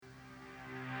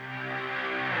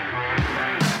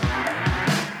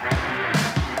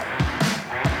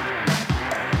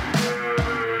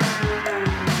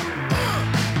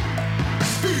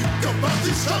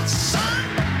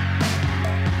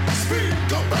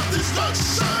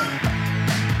destruction.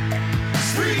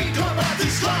 Speak about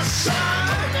destruction.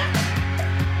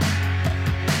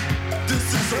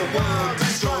 This is a world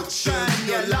destruction.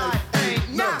 Your life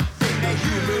ain't nothing. The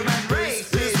human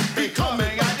race is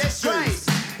becoming a disgrace.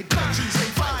 Countries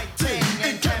are fighting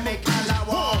in chemical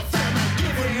warfare,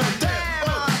 giving a damn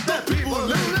of the people who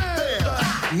live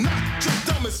there. Not just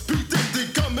dumb as speed, the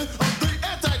coming of the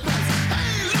Antichrist.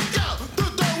 Hey, look out! The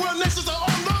third world nations are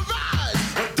on the rise.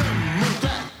 A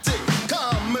democratic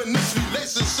communist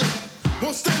relationship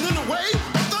won't stand in the way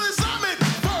of the Islamic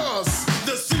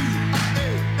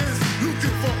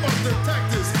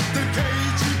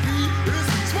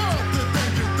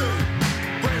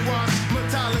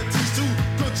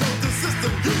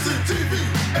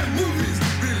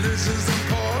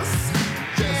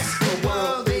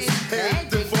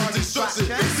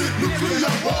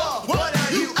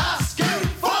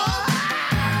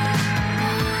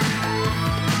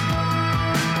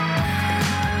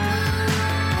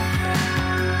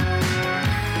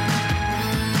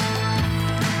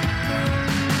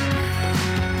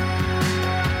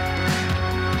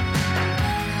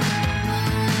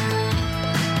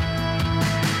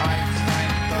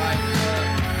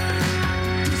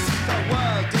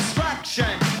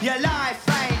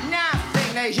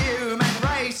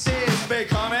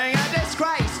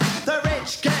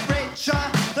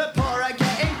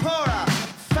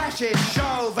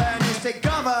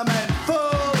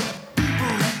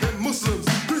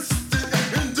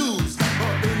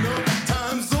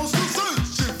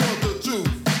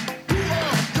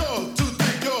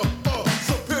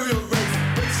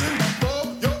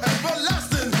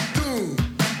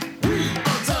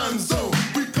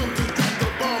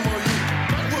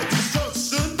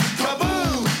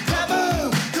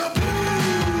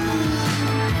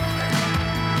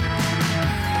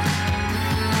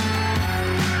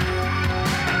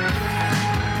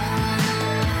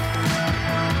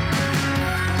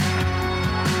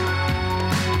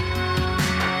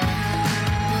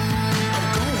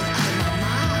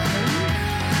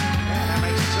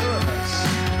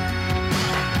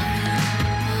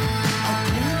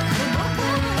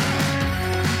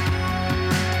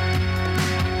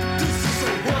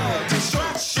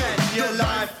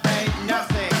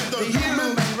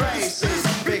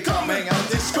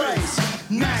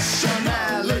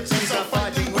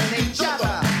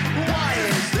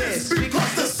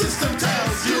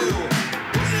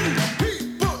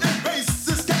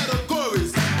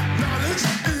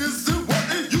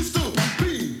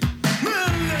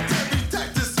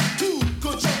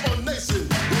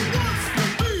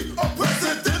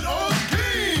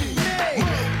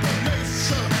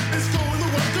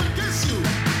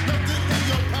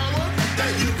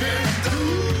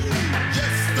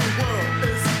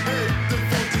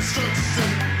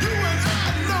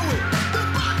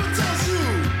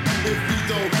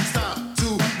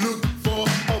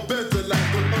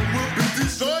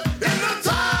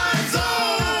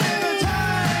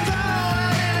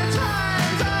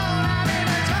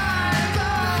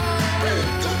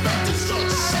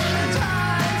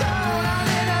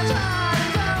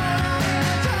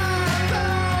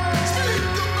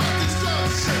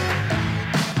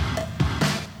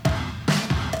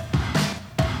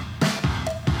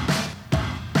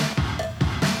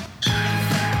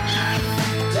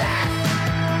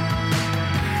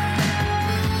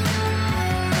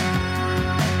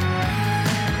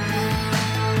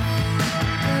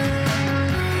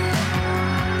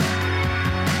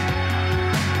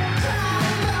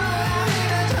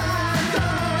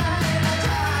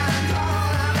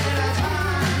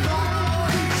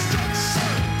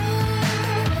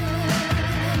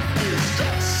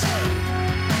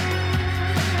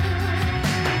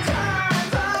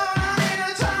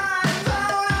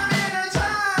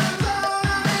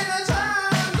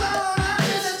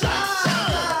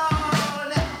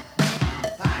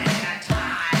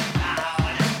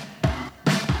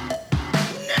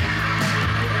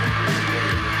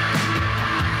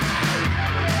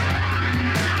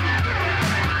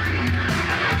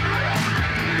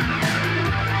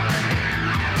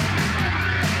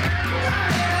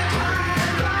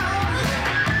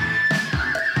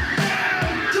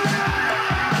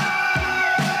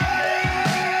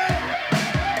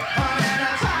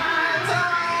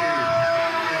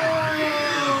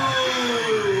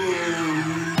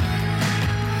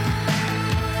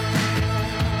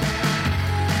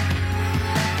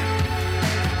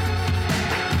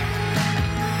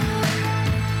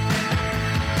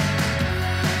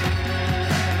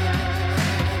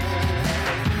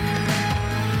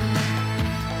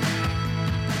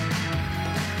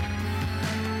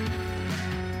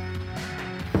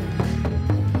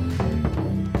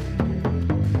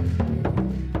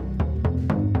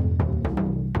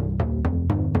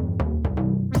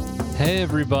Hey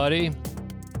everybody,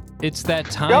 it's that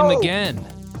time again.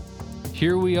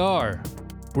 Here we are.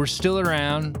 We're still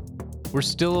around. We're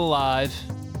still alive.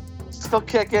 Still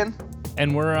kicking.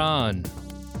 And we're on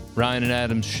Ryan and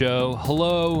Adam's show.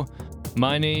 Hello,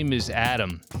 my name is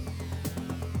Adam.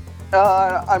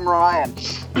 I'm Ryan.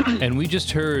 And we just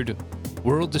heard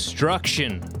World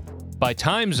Destruction by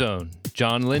Time Zone,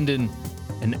 John Linden,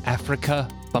 and Africa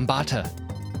Bambaataa.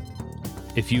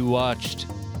 If you watched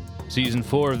Season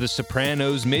 4 of The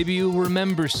Sopranos, maybe you'll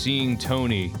remember seeing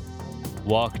Tony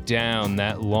walk down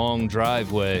that long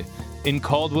driveway in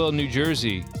Caldwell, New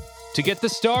Jersey to get the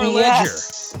Star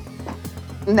Yes.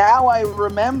 Now I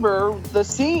remember the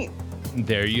scene. Ledger.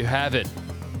 There you have it.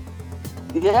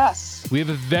 Yes. We have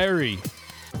a very,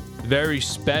 very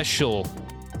special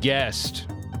guest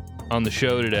on the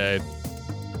show today.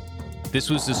 This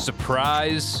was a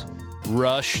surprise,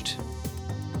 rushed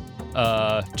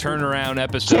turnaround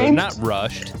episode. Not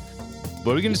rushed.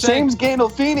 What are we going to say? James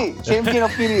Gandolfini. James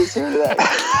Gandolfini is here today.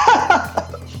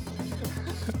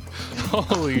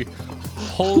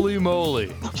 Holy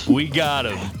moly. We got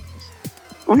him.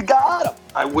 We got him.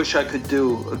 I wish I could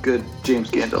do a good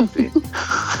James Gandolfini.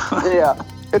 Yeah,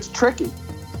 it's tricky.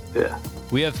 Yeah.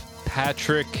 We have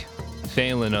Patrick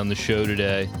Phelan on the show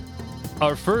today.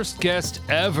 Our first guest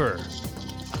ever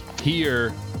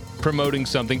here promoting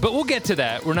something, but we'll get to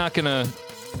that. We're not going to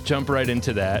jump right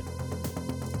into that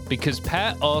because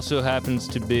Pat also happens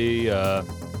to be a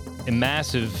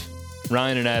massive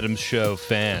Ryan and Adam's show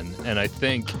fan, and I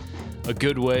think a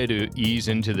good way to ease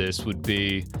into this would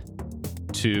be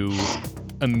to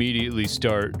immediately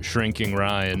start shrinking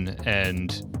Ryan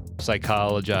and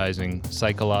psychologizing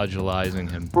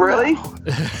him. Really?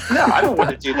 No, I don't want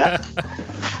to do that.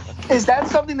 Is that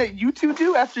something that you two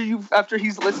do after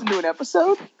he's listened to an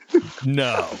episode?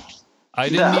 No. I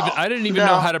didn't even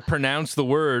know how to pronounce the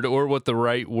word or what the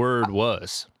right word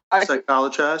was.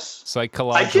 Psychologize?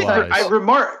 Psychologize.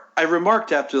 I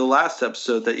remarked after the last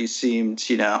episode that you seemed,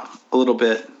 a little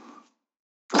bit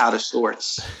out of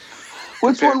sorts.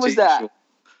 Which one was that? It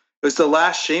was the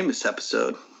last Seamus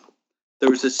episode. There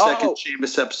was a second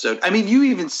Seamus episode. I mean, you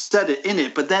even said it in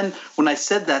it, but then when I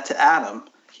said that to Adam,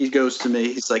 he goes to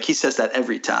me, he's like, he says that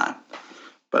every time.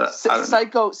 But I don't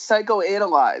know.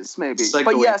 Psychoanalyze, maybe.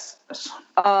 But yes,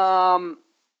 I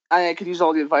could use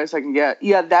all the advice I can get.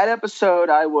 Yeah, that episode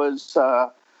I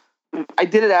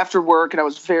did it after work and I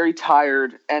was very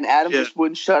tired, and Adam just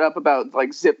wouldn't shut up about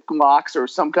like zip locks or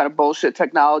some kind of bullshit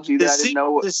technology that I didn't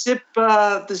know.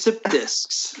 The zip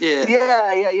discs. Yeah.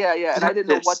 Yeah. And I didn't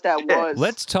know what that was.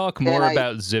 Let's talk more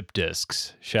about zip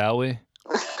discs, shall we?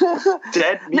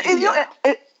 Dead media.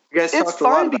 You guys it's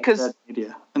fine because dead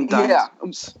media and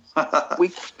dinosaurs.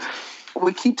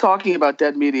 we keep talking about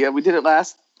dead media. We did it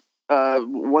last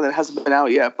one that hasn't been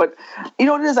out yet, but you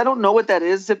know what it is? I don't know what that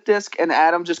is, zip disk, and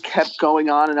Adam just kept going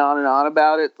on and on and on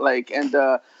about it.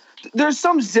 There's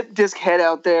some zip disk head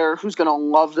out there who's gonna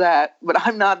love that, but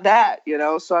I'm not that,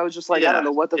 So I was just like, I don't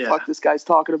know what the fuck this guy's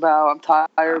talking about. I'm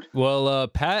tired. Well,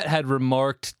 Pat had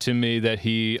remarked to me that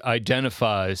he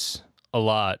identifies a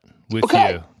lot with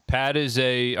you. Pat is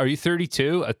are you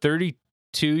 32? A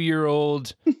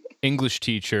 32-year-old English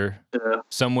teacher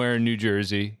somewhere in New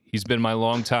Jersey. He's been my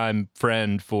longtime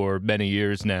friend for many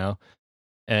years now.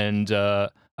 And I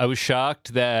was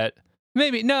shocked that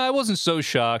I wasn't so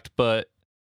shocked, but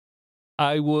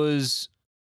I was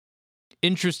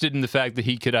interested in the fact that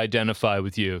he could identify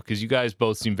with you because you guys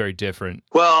both seem very different.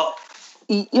 Well,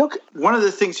 one of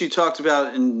the things you talked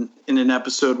about in an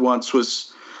episode once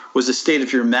was the state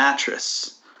of your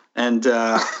mattress. And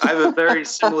I have a very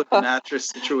similar mattress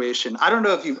situation. I don't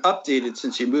know if you've updated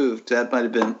since you moved. That might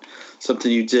have been something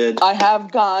you did. I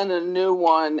have gotten a new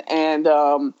one, and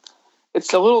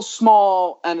it's a little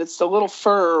small and it's a little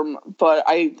firm, but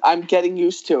I'm getting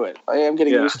used to it. I am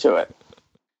getting used to it.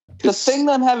 The thing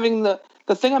I'm having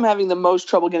the most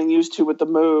trouble getting used to with the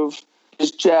move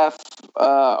is Jeff.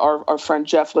 Our friend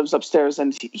Jeff lives upstairs,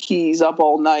 and he's up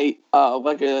all night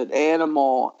like an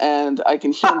animal, and I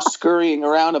can hear him scurrying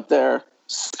around up there,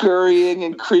 scurrying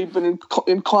and creeping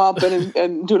and clomping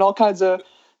and doing all kinds of.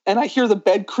 And I hear the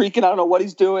bed creaking. I don't know what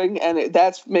he's doing, and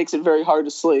that makes it very hard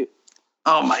to sleep.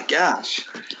 Oh my gosh!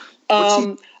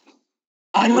 I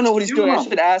don't know what he's doing. I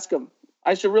should ask him.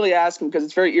 I should really ask him because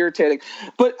it's very irritating.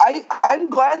 But I'm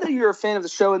glad that you're a fan of the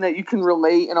show and that you can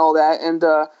relate and all that. And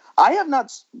I have not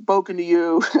spoken to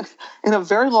you in a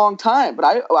very long time, but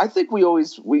I think we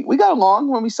got along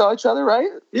when we saw each other, right?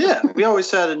 Yeah, we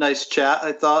always had a nice chat,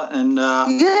 I thought, and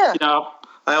I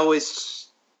always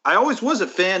was a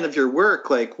fan of your work.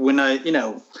 Like when I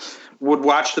would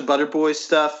watch the Butter Boy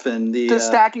stuff and the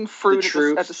stacking fruit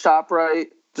at the shop,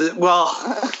 right? Well,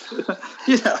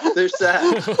 there's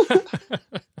that.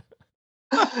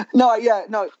 No.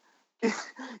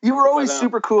 You were always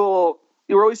super cool.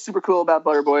 You were always super cool about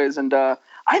Butter Boys, and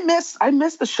I miss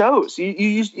the shows.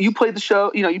 You played the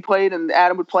show. You played, and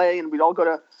Adam would play, and we'd all go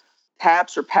to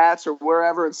Taps or Pats or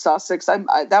wherever in Sussex.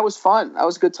 That was fun. That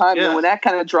was a good time. Yeah. And when that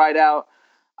kind of dried out,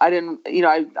 I didn't.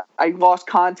 I lost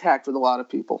contact with a lot of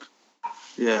people.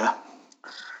 Yeah.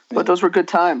 But those were good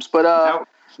times. But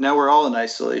now we're all in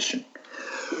isolation.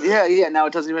 Yeah. Now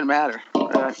it doesn't even matter.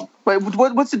 But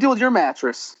what's the deal with your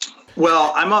mattress?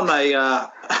 Well, I'm on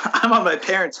my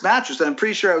parents' mattress, and I'm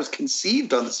pretty sure I was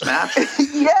conceived on this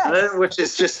mattress. Yeah. Which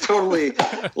is just totally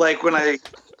like when I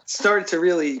started to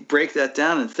really break that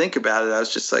down and think about it, I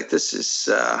was just like, this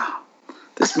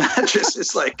mattress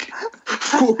is like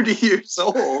 40 years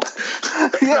old.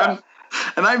 Yeah.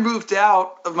 And I moved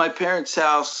out of my parents'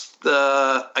 house,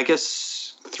 I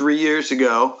guess 3 years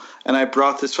ago, and I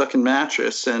brought this fucking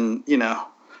mattress, and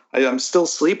I'm still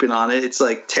sleeping on it. It's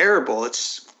like terrible.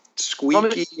 It's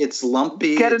squeaky. It's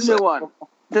lumpy. Get a new one.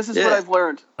 This is what I've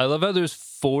learned. I love how there's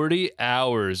 40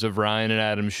 hours of Ryan and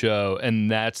Adam's show,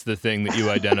 and that's the thing that you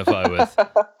identify with.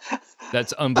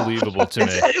 That's unbelievable to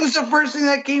me. It was the first thing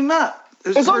that came up.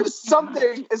 As long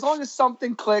as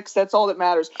something clicks, that's all that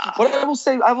matters. What I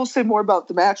will say more about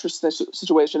the mattress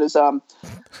situation is,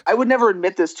 I would never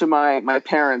admit this to my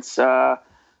parents.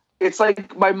 It's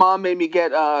like my mom made me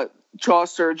get jaw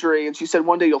surgery, and she said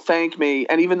one day you'll thank me.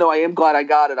 And even though I am glad I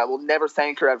got it, I will never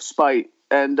thank her out of spite.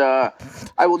 And I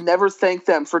will never thank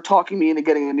them for talking me into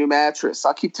getting a new mattress.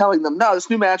 I'll keep telling them, no, this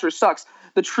new mattress sucks.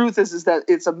 The truth is that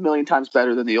it's a million times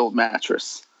better than the old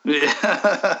mattress. Yeah.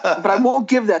 But I won't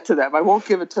give that to them. I won't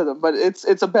give it to them. But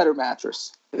it's a better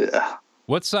mattress. Yeah.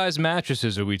 What size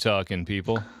mattresses are we talking,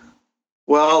 people?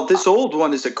 Well, this old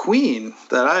one is a queen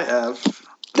that I have.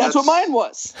 That's what mine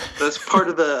was. That's part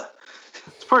of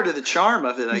the charm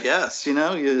of it, I guess.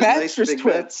 Mattress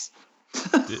twins.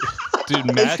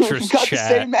 Dude, mattress got chat.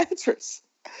 The same mattress.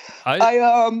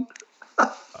 I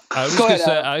was Go gonna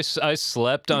ahead, say I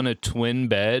slept on a twin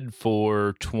bed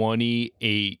for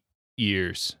 28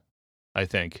 years, I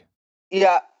think.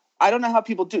 Yeah, I don't know how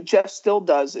people do. Jeff still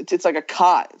does. It's like a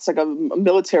cot. It's like a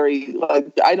military. Like,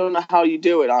 I don't know how you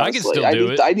do it. Honestly, I can still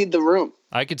do it. I need the room.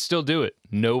 I could still do it,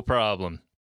 no problem.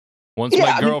 Once Yeah, my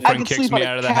I mean, I girlfriend can kicks sleep me on a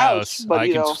out of the couch, house, but, I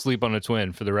you can know. sleep on a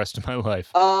twin for the rest of my life.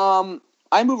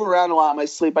 I move around a lot in my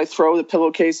sleep. I throw the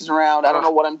pillowcases around. I don't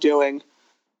know what I'm doing.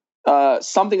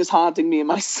 Something is haunting me in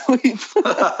my sleep.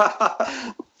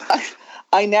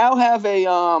 I now have a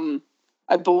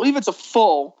I believe it's a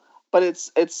full, but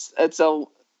it's a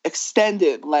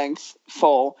extended length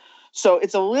full. So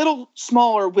it's a little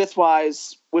smaller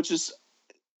widthwise, which is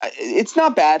it's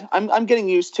not bad. I'm getting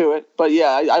used to it, but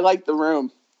yeah, I like the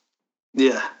room.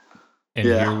 Yeah. And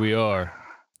here we are.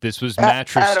 This was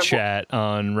mattress Adam, chat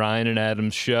on Ryan and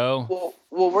Adam's show.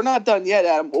 Well, we're not done yet,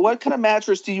 Adam. What kind of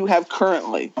mattress do you have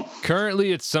currently?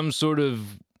 Currently, it's some sort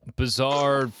of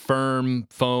bizarre firm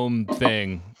foam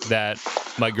thing that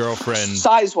my girlfriend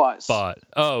Size-wise bought.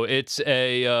 Oh, it's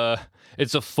a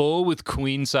full with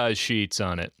queen size sheets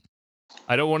on it.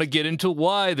 I don't want to get into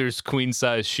why there's queen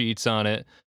size sheets on it,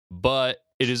 but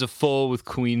it is a full with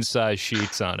queen size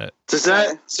sheets on it. Is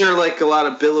there like a lot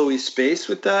of billowy space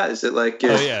with that? Is it like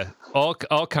Oh yeah, all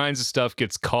kinds of stuff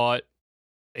gets caught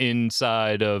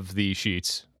inside of the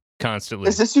sheets constantly.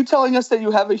 Is this you telling us that you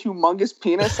have a humongous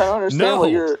penis? I don't understand what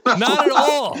you're. Not at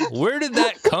all. Where did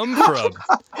that come from?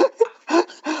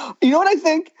 You know what I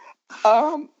think?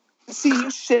 See,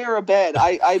 you share a bed.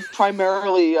 I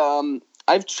primarily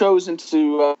I've chosen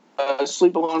to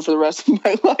sleep alone for the rest of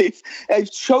my life. I've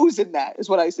chosen that is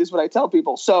what I tell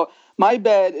people. So my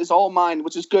bed is all mine,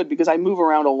 which is good because I move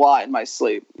around a lot in my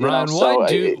sleep. Ron,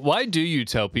 why do you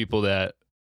tell people that?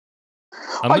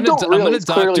 I'm don't really. I'm gonna It's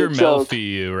clearly Dr. a joke. Melfi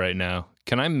you right now.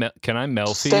 Can I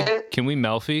Melfi? Can we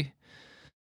Melfi?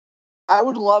 I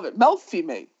would love it. Melfi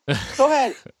me. Go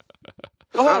ahead.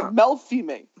 Go ahead. Melfi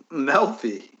me.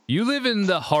 Melfi? You live in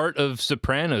the heart of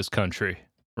Sopranos country,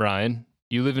 Ryan.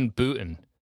 You live in Boonton.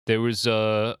 There was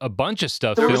a bunch of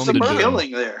stuff There was filmed some in Boonton.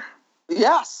 killing there.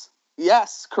 Yes,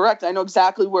 correct. I know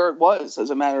exactly where it was, as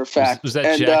a matter of fact. Was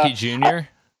that Jackie Jr.?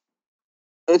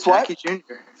 It's what? Jackie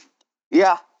Jr.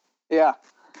 Yeah.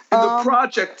 In the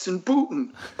projects in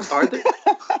Boonton, are they?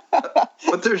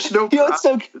 But there's no. You know, it's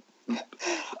so.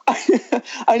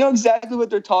 I know exactly what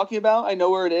they're talking about. I know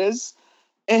where it is,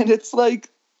 and it's like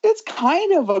it's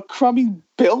kind of a crummy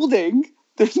building.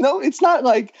 It's not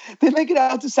like they make it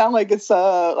out to sound like it's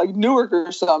like Newark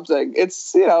or something.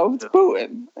 It's it's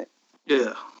Boonton.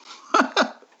 Yeah.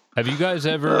 Have you guys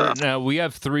ever? Now we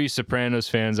have 3 Sopranos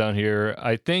fans on here.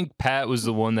 I think Pat was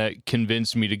the one that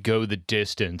convinced me to go the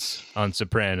distance on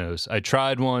Sopranos. I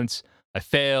tried once, I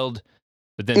failed,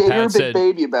 but then You're Pat a big said,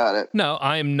 baby about it. "No,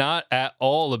 I am not at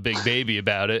all a big baby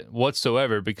about it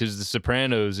whatsoever because The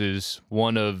Sopranos is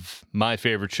one of my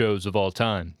favorite shows of all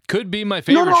time. Could be my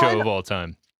favorite show of all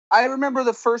time." I remember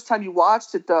the first time you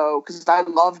watched it though, because I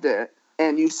loved it.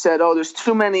 And you said, "Oh, there's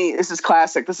too many. This is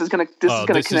classic. This is gonna connect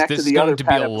to the other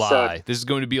Pat episode." Lie. This is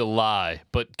going to be a lie.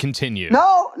 But continue.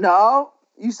 No.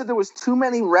 You said there was too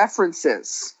many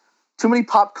references, too many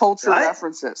pop culture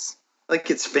references.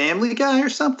 Like it's Family Guy or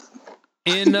something.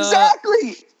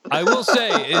 Exactly. I will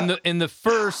say in the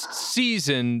first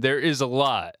season there is a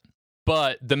lot,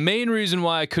 but the main reason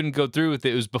why I couldn't go through with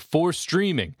it was before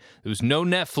streaming. There was no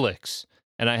Netflix,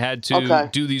 and I had to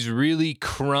do these really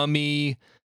crummy,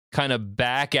 kind of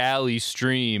back alley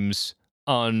streams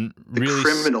on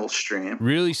criminal stream,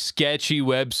 really sketchy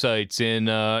websites in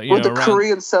with the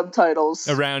Korean subtitles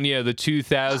around the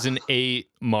 2008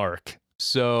 mark.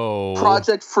 So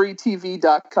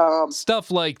projectfreetv.com, stuff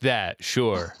like that,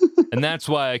 sure. And that's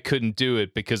why I couldn't do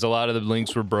it, because a lot of the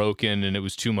links were broken and it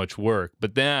was too much work.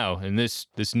 But now in this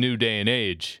new day and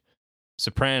age,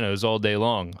 Sopranos all day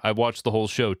long. I watched the whole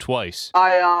show twice.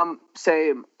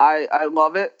 Same. I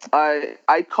love it.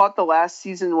 I caught the last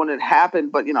season when it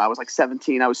happened, but I was like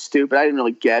 17. I was stupid. I didn't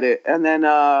really get it. And then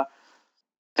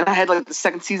and I had like the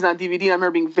second season on DVD. And I remember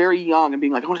being very young and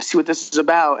being like, I want to see what this is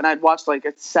about. And I'd watched like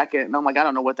a second, and I'm like, I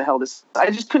don't know what the hell this.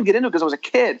 I just couldn't get into it because I was a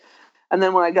kid. And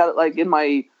then when I got it like in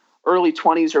my early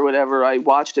 20s or whatever, I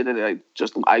watched it and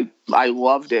I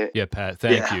loved it. Yeah, Pat.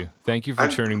 Thank you for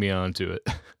turning me on to it.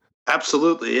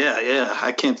 Absolutely, yeah.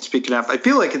 I can't speak enough. I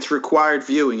feel like it's required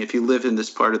viewing if you live in this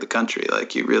part of the country.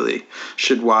 Like, you really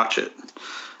should watch it.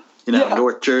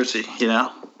 North Jersey,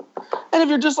 And if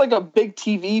you're just like a big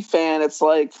TV fan, it's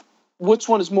like, which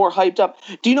one is more hyped up?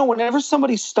 Do you know, whenever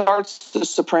somebody starts The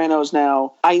Sopranos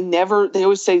now, they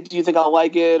always say, do you think I'll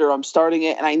like it, or I'm starting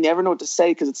it, and I never know what to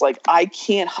say, because it's like, I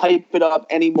can't hype it up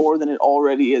any more than it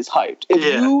already is hyped.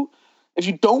 If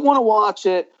you don't want to watch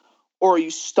it, or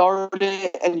you start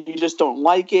it and you just don't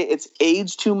like it, it's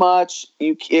aged too much,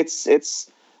 there's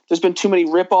been too many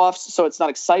ripoffs, so it's not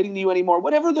exciting to you anymore.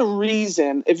 Whatever the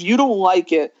reason, if you don't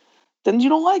like it, then you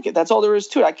don't like it. That's all there is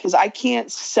to it. Because I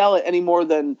can't sell it any more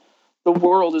than the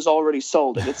world has already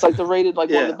sold it. It's like the rated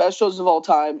one of the best shows of all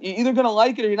time. You're either going to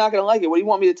like it or you're not going to like it. What do you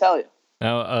want me to tell you?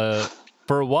 Now,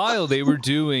 for a while, they were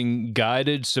doing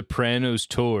guided Sopranos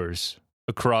tours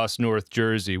across North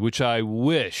Jersey, which I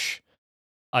wish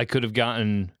I could have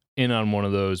gotten in on one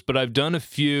of those. But I've done a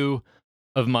few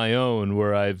of my own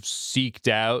where I've seeked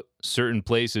out certain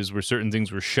places where certain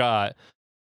things were shot.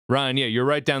 Ryan, you're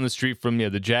right down the street from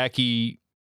the Jackie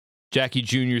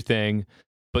Jr. thing,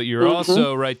 but you're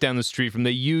also right down the street from,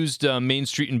 they used Main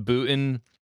Street in Boonton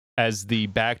as the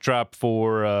backdrop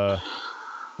for,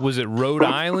 was it Rhode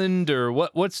Island, or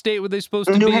what state were they supposed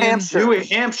to be New Hampshire. New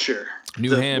Hampshire.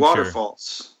 The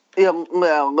waterfalls. Yeah,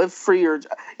 live free or...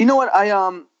 You know what,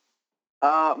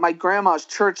 my grandma's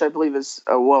church, I believe is,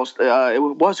 it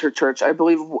was her church, I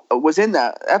believe, was in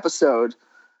that episode.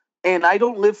 And I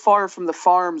don't live far from the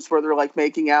farms where they're like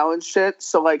making out and shit.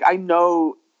 So like, I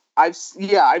know I've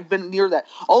been near that.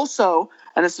 Also,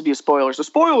 and this would be a spoiler. So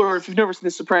spoiler if you've never seen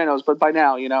The Sopranos, but by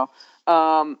now,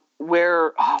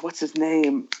 where, what's his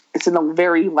name? It's in the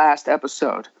very last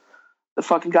episode. The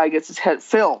fucking guy gets his head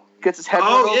run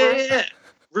over. Yeah.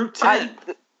 Route 10.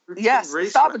 Yes, the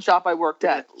Stop and Shop I worked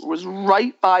at was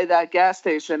right by that gas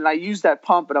station, and I used that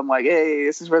pump, and I'm like, hey,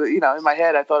 this is where, in my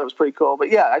head, I thought it was pretty cool.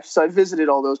 But yeah, I visited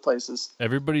all those places.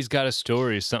 Everybody's got a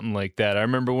story, something like that. I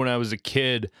remember when I was a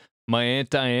kid, my Aunt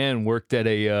Diane worked at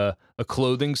a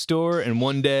clothing store, and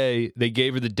one day they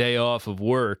gave her the day off of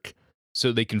work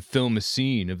so they can film a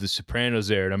scene of The Sopranos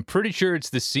there. And I'm pretty sure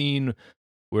it's the scene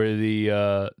where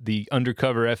the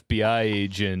undercover FBI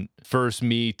agent first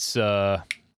meets...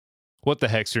 what the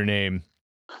heck's her name?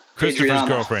 Christopher's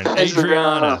girlfriend,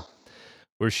 Adriana,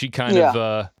 where she kind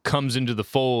of comes into the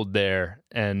fold there.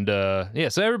 And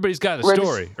so everybody's got a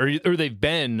story, or they've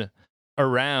been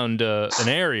around an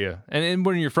area. And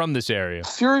when you're from this area,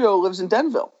 Furio lives in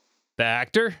Denville. The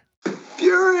actor?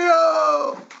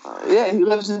 Furio! Yeah, he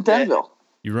lives in Denville.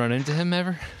 You run into him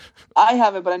ever? I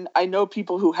haven't, but I know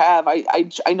people who have.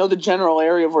 I know the general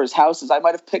area of where his house is. I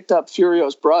might have picked up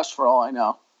Furio's brush for all I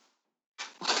know.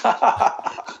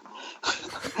 I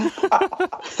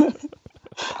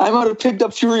might have picked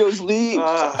up Furio's leaves.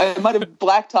 I might have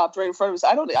blacktopped right in front of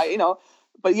us.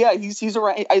 But yeah, he's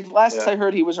around. Last I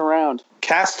heard, he was around.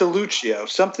 Castelluccio,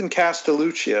 something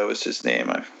Castelluccio is his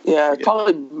name.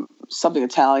 Probably something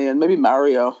Italian, maybe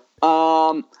Mario.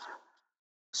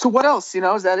 So what else?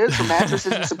 Is that it for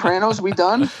Mattresses and Sopranos? We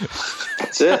done?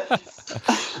 That's it.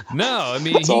 No, I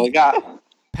mean, That's all I got.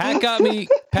 Pat got me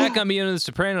into The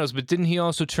Sopranos, but didn't he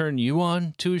also turn you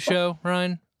on to a show,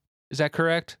 Ryan? Is that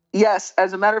correct? Yes.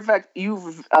 As a matter of fact,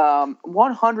 you've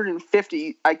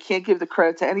 150. I can't give the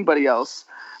credit to anybody else.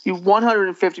 You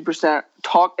 150%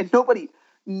 talk, and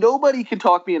nobody can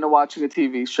talk me into watching a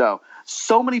TV show.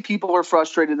 So many people are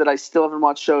frustrated that I still haven't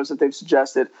watched shows that they've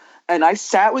suggested. And I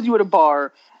sat with you at a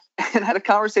bar and had a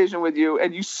conversation with you,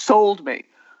 and you sold me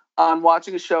on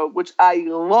watching a show, which I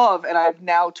love, and I've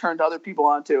now turned other people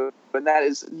onto, and that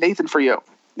is Nathan For You.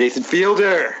 Nathan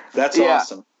Fielder. That's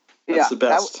awesome. That's the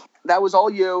best. That was all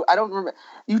you. I don't remember.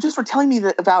 You just were telling me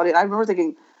about it. I remember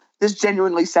thinking, this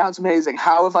genuinely sounds amazing.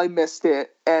 How have I missed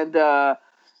it? And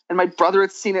my brother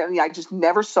had seen it, and I just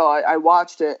never saw it. I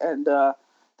watched it, and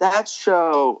that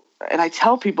show, and I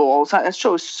tell people all the time, that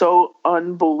show is so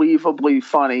unbelievably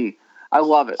funny. I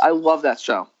love it. I love that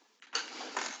show.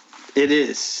 It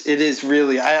is. It is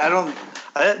really.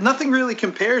 Nothing really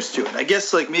compares to it. I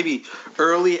guess like maybe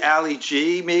early Ali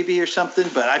G maybe or something,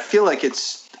 but I feel like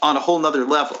it's on a whole nother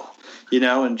level,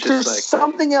 and just there's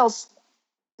something else.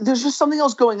 There's just something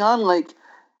else going on. Like,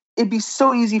 it'd be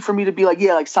so easy for me to be like,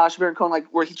 yeah, like Sacha Baron Cohen, like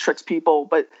where he tricks people.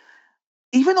 But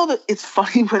even though it's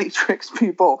funny when he tricks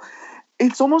people,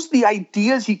 it's almost the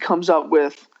ideas he comes up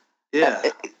with. Yeah,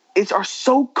 are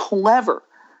so clever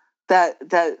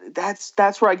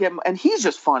that's where I get. And he's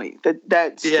just funny.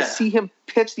 To see him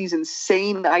pitch these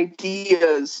insane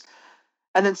ideas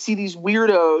and then see these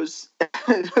weirdos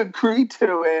agree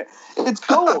to it. It's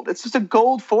gold. It's just a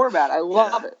gold format. I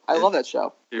love it. I love that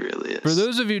show. It really is. For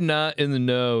those of you not in the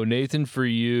know, Nathan For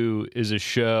You is a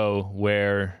show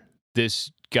where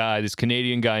this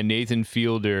Canadian guy, Nathan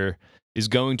Fielder, is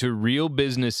going to real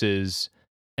businesses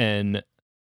and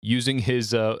using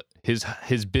his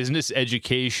business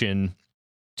education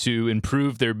to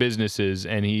improve their businesses,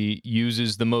 and he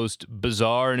uses the most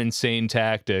bizarre and insane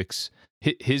tactics.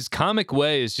 His comic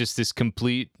way is just this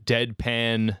complete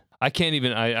deadpan. I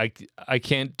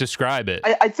can't describe it.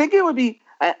 I think it would be.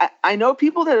 I know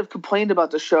people that have complained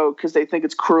about the show because they think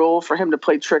it's cruel for him to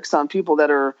play tricks on people that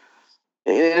are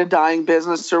in a dying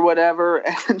business or whatever.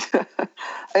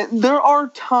 And there are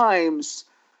times.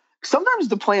 Sometimes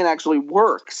the plan actually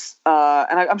works,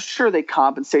 and I'm sure they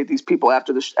compensate these people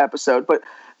after this episode. But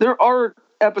there are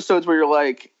episodes where you're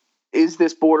like, is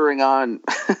this bordering on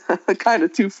kind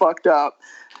of too fucked up?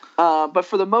 But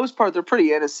for the most part, they're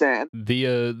pretty innocent.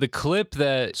 The clip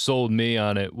that sold me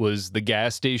on it was the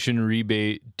gas station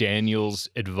rebate Daniel's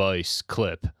advice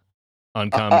clip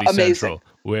on Comedy Central,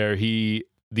 where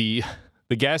the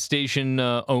gas station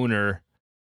owner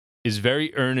is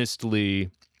very earnestly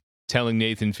telling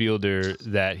Nathan Fielder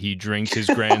that he drinks his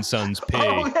grandson's pee.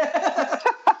 Oh, yeah.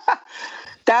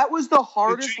 That was the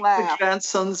hardest laugh. The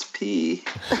grandson's pee.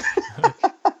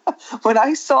 When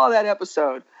I saw that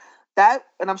episode,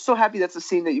 and I'm so happy that's the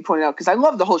scene that you pointed out, because I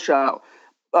love the whole show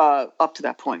up to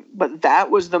that point. But that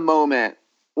was the moment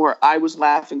where I was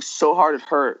laughing so hard it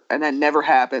hurt, and that never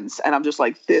happens. And I'm just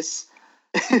like, this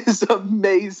is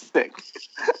amazing.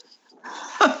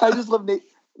 I just love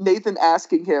Nathan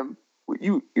asking him,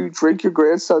 You drink your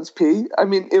grandson's pee? I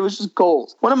mean, it was just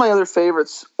gold. One of my other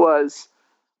favorites was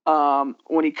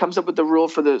when he comes up with the rule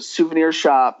for the souvenir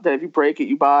shop that if you break it,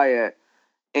 you buy it.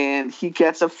 And he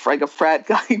gets a frat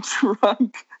guy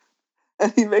drunk,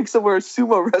 and he makes him wear a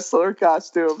sumo wrestler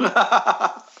costume.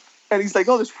 And he's like,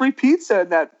 oh, there's free pizza in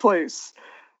that place.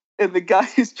 And the guy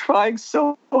is trying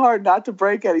so hard not to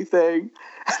break anything.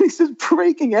 And he's just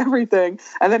breaking everything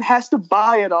and then has to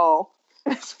buy it all.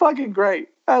 It's fucking great.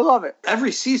 I love it.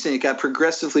 Every season, it got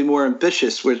progressively more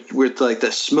ambitious with like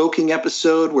the smoking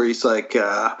episode where he's like, gets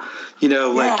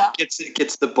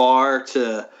the bar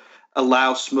to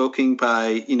allow smoking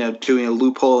by, doing a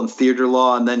loophole in theater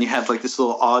law. And then you have like this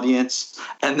little audience.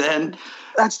 And then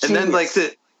like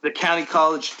the county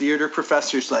college theater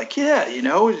professor's like, yeah,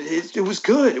 it was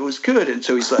good. It was good. And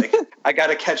so he's like, I got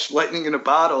to catch lightning in a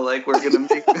bottle. Like, we're going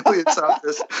to make millions off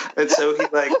this. And so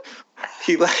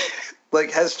he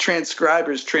has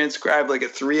transcribers transcribe like a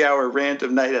 3-hour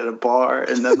random night at a bar,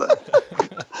 and then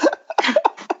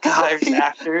hires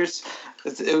actors.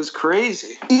 It was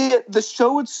crazy. The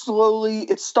show would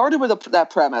it started with that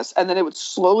premise, and then it would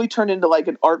slowly turn into like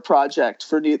an art project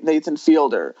for Nathan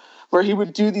Fielder, where he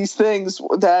would do these things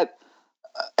that,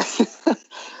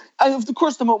 of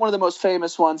course, one of the most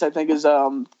famous ones I think is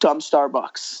Dumb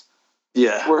Starbucks.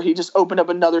 Yeah. Where he just opened up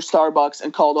another Starbucks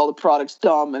and called all the products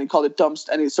dumb, and he called it dumb.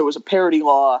 And so it was a parody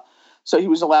law. So he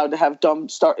was allowed to have dumb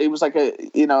It was like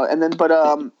and then,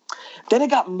 but then it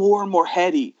got more and more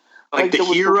heady. Like the there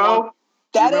was hero. one-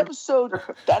 that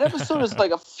episode is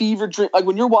like a fever dream. Like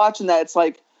when you're watching that, it's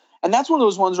like, and that's one of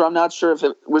those ones where I'm not sure if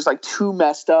it was like too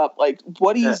messed up. Like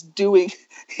what he's doing,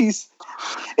 it's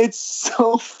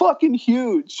so fucking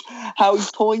huge how he's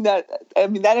pulling that. I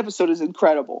mean, that episode is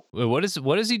incredible. Wait,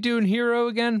 what is he doing, Hero,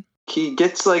 again? He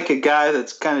gets like a guy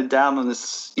that's kind of down on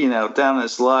his, down on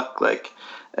his luck, like,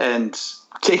 and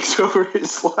takes over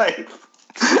his life.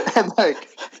 And like,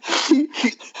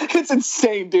 it's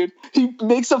insane, dude. He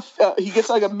gets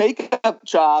like a makeup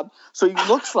job, so he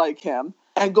looks like him,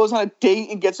 and goes on a date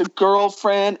and gets a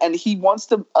girlfriend, and he wants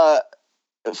to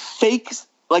fake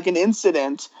like an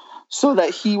incident so that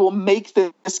he will make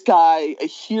this guy a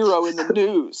hero in the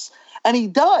news. And he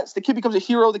does. The kid becomes a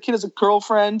hero. The kid has a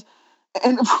girlfriend.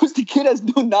 And of course, the kid has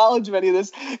no knowledge of any of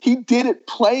this. He did it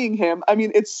playing him. I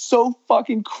mean, it's so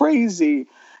fucking crazy.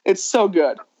 It's so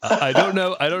good. I don't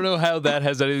know how that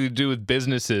has anything to do with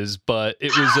businesses, but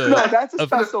it was that's a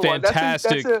special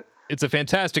fantastic. One. It's a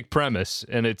fantastic premise,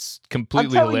 and it's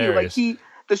completely I'm telling hilarious. You, like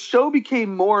the show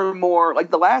became more and more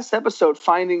like the last episode.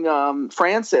 Finding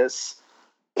Francis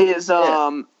is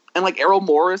and like Errol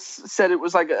Morris said it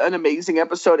was like an amazing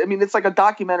episode. I mean, it's like a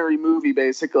documentary movie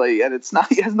basically, and it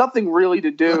has nothing really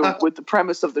to do with the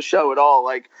premise of the show at all.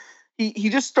 Like he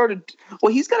just started.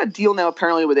 Well, he's got a deal now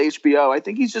apparently with HBO. I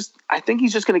think he's just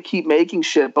going to keep making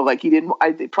shit, but like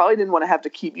I probably didn't want to have to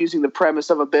keep using the premise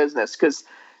of a business because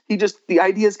the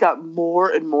ideas got more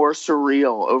and more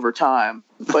surreal over time.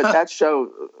 But that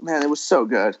show, man, it was so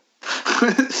good.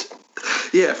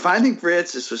 Yeah, Finding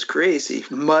Francis was crazy.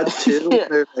 Mud too. Yeah.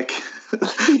 They're like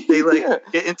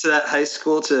get into that high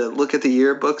school to look at the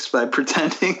yearbooks by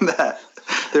pretending that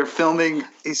they're filming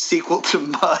a sequel to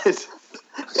Mud.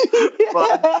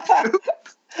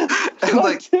 And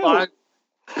like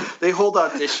they hold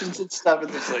auditions and stuff,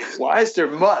 and it's like, why is there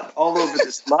mud all over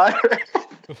this library?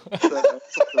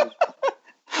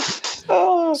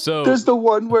 So there's the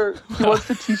one where he wants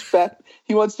to teach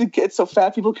he wants to get so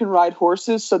fat people can ride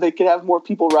horses so they can have more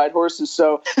people ride horses.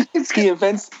 So he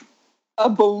invents a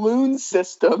balloon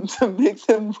system to make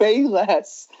them weigh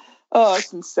less. Oh,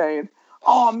 it's insane.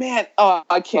 Oh man. Oh,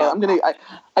 I can't.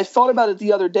 I thought about it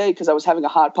the other day because I was having a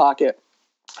Hot Pocket,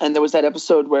 and there was that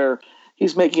episode where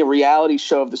he's making a reality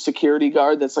show of the security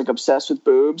guard that's like obsessed with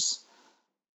boobs.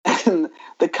 And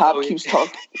the cop keeps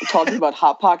talking about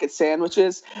Hot Pocket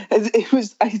sandwiches.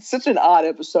 It's such an odd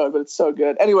episode, but it's so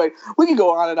good. Anyway, we can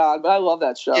go on and on, but I love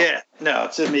that show. Yeah, no,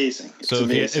 it's amazing.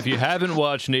 If you haven't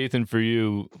watched Nathan For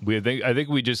You, I think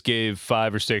we just gave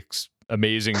 5 or 6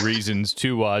 amazing reasons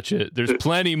to watch it. There's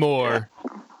plenty more.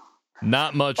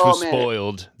 Not much was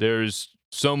spoiled. There's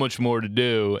so much more to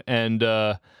do. And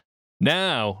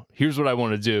now, here's what I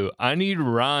want to do. I need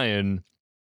Ryan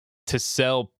to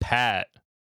sell Pat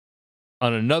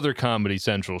on another Comedy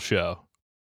Central show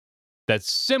that's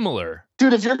similar.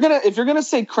 Dude, if you're gonna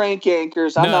say Crank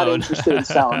Anchors, I'm not interested in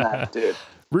selling that, dude.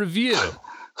 Review.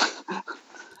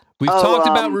 We've talked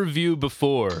about Review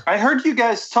before. I heard you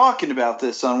guys talking about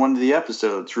this on one of the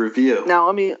episodes. Review. Now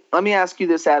let me ask you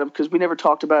this, Adam, because we never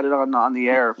talked about it on the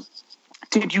air.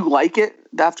 Did you like it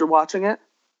after watching it?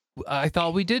 I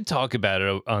thought we did talk about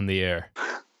it on the air.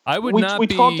 I would not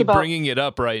be bringing it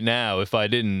up right now if I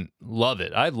didn't love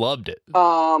it. I loved it.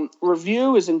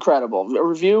 Review is incredible.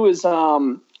 Review is it's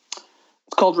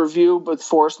called Review with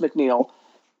Forrest McNeil,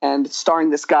 and it's starring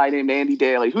this guy named Andy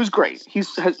Daly, who's great.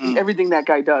 He's everything that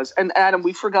guy does. And Adam,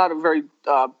 we forgot a very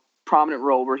prominent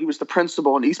role where he was the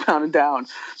principal in Eastbound and Down,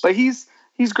 but he's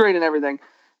great in everything.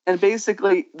 And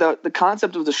basically, the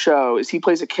concept of the show is he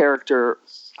plays a character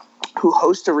who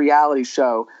hosts a reality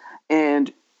show,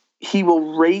 and he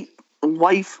will rate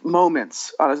life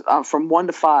moments from 1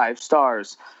 to 5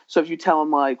 stars. So if you tell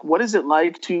him, like, what is it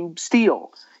like to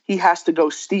steal? He has to go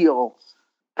steal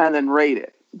and then rate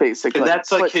it, basically. And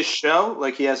that's like his show?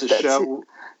 Like he has a show?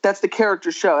 That's the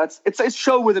character show. It's a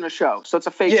show within a show. So it's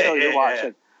a fake show you're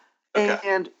watching. Yeah. Okay.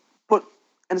 And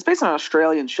it's based on an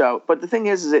Australian show. But the thing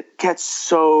is it gets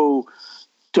so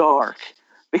dark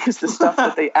because the stuff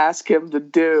that they ask him to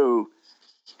do,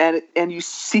 and you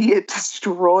see it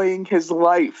destroying his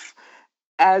life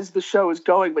as the show is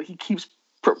going, but he keeps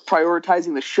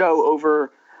prioritizing the show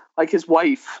over like his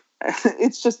wife.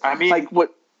 It's just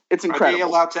it's incredible. Are they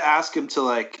allowed to ask him to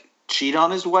like cheat on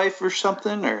his wife or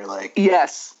something, or like?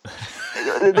 Yes,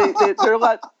 they're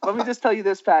allowed. Let me just tell you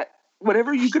this, Pat.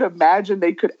 Whatever you could imagine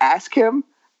they could ask him,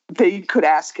 they could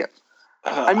ask him.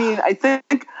 I mean, I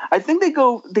think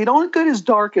they don't get as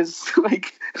dark as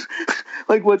like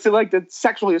what's it like to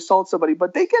sexually assault somebody,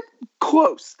 but they get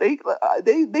close. They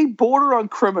border on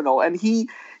criminal, and he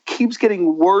keeps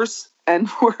getting worse and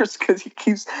worse because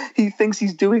he thinks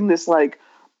he's doing this like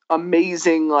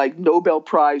amazing like Nobel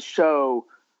Prize show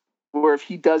where if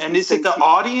he does, and is it the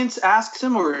audience asks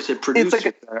him or is it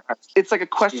producer? It's like a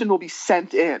question will be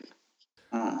sent in.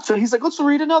 So he's like, let's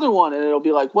read another one, and it'll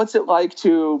be like, what's it like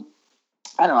to,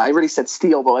 I don't know, I already said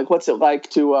steal, but like, what's it like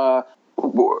to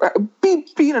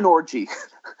be in an orgy?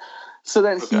 So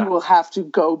then he will have to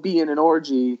go be in an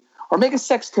orgy or make a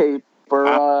sex tape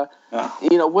or,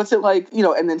 what's it like,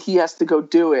 and then he has to go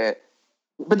do it.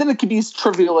 But then it could be as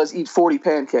trivial as eat 40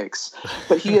 pancakes,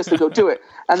 but he has to go do it.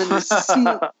 And then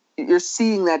you're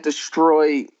seeing that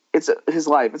destroy his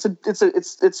life.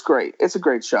 It's great. It's a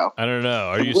great show. I don't know.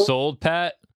 Are you sold,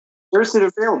 Pat? Where's it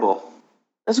available?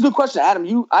 That's a good question,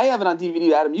 Adam. I have it on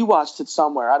DVD. Adam, you watched it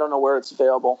somewhere. I don't know where it's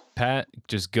available. Pat,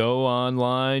 just go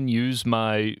online, use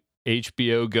my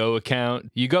HBO Go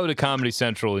account. You go to Comedy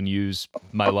Central and use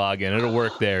my login. It'll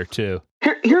work there too.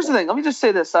 Here's the thing. Let me just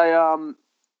say this.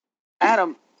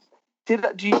 Adam, do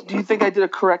you think I did a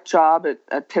correct job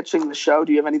at pitching the show?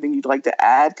 Do you have anything you'd like to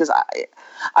add? Because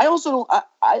I also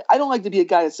don't like to be a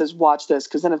guy that says watch this,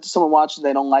 because then if someone watches it,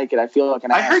 they don't like it, I feel like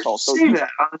an asshole. I heard you say that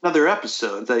on another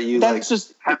episode that you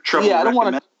have trouble. Yeah, I don't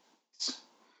want to.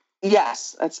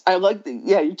 Yes,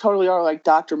 you totally are like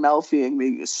Dr. Melfiing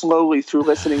me slowly through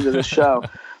listening to the show.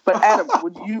 But Adam,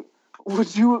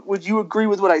 would you agree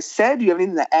with what I said? Do you have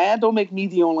anything to add? Don't make me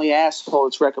the only asshole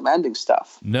that's recommending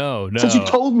stuff. No. Since you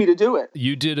told me to do it.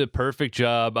 You did a perfect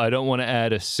job. I don't want to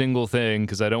add a single thing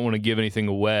because I don't want to give anything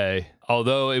away.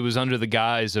 Although it was under the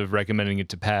guise of recommending it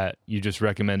to Pat, you just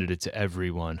recommended it to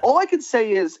everyone. All I could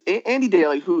say is Andy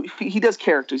Daly, who he does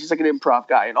characters. He's like an improv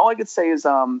guy. And all I could say is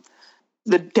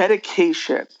the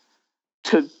dedication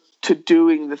to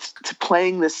doing this, to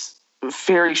playing this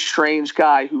very strange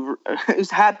guy who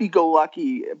is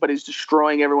happy-go-lucky but is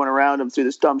destroying everyone around him through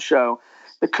this dumb show.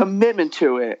 The commitment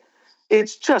to it,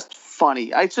 it's just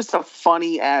funny. It's just a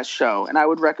funny-ass show, and I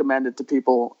would recommend it to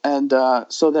people. And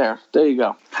so there you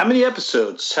go. How many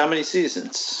episodes? How many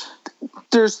seasons?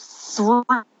 There's 3,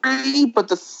 but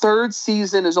the 3rd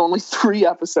season is only 3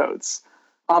 episodes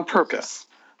on purpose.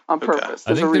 On purpose.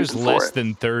 I think there's less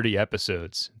than 30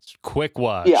 episodes. It's quick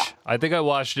watch. Yeah. I think I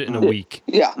watched it in a week.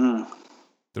 Yeah.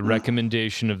 The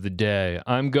recommendation of the day.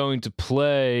 I'm going to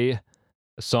play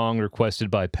a song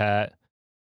requested by Pat.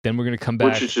 Then we're going to come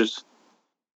back. Which is just...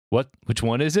 What? Which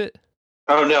one is it?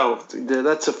 Oh, no.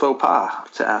 That's a faux pas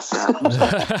to ask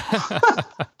that.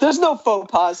 There's no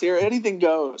faux pas here. Anything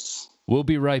goes. We'll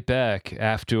be right back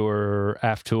after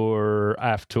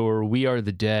We Are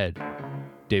the Dead.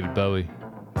 David Bowie.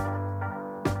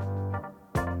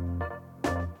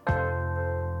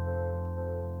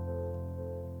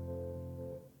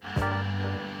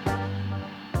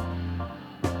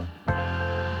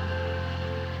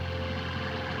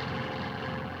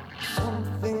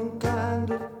 Something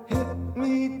kind of hit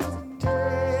me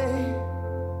today.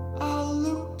 I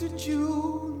looked at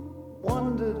you,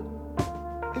 wondered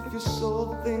if you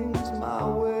saw things my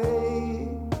way.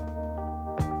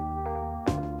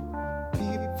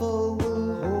 People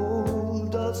will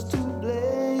hold us to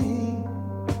blame.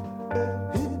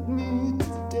 It hit me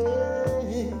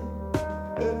today.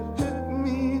 It hit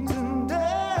me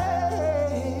today.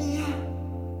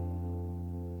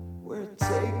 We're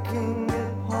taking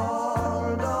it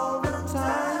hard all the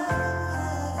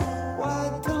time.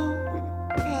 Why don't we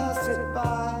pass it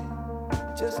by?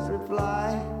 Just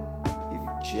reply,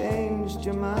 you've changed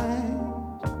your mind.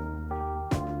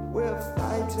 We're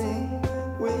fighting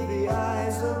with the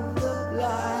eyes of the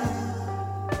blind.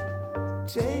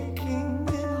 Taking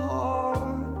it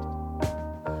hard.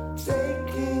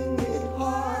 Taking it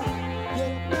hard.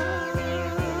 Yet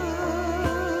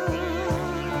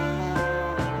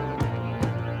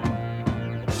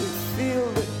we feel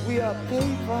that we are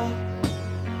paper,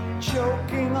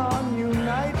 choking on you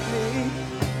nightly.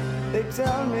 They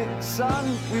tell me,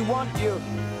 son, we want you.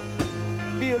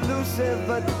 Be elusive,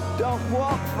 but don't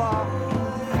walk far.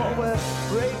 For we're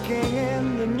breaking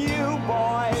in the new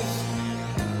boys.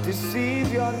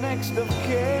 Deceive your next of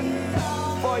kin.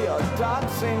 For you're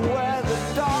dancing where the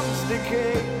dogs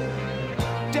decay.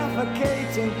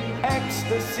 Defecating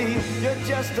ecstasy. You're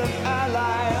just an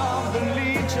ally of the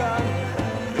Legion.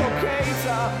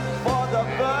 Locator for the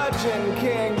Virgin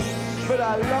King. But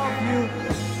I love you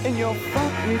in your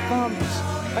funky bumps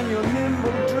and your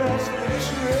nimble dress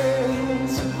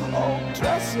trails. Oh,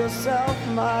 dress yourself,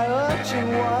 my urchin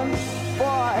one, for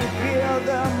I hear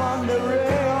them on the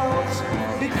rails.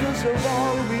 Because of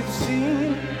all we've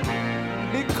seen,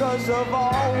 because of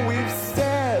all we've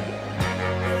said,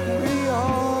 we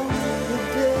are the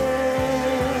dead.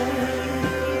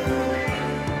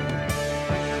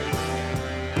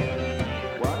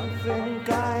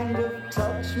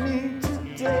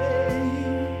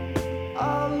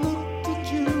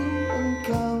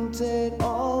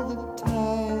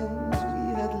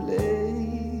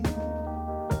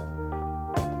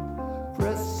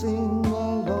 sing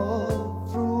along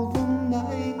through the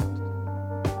night,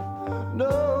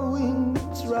 knowing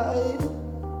it's right,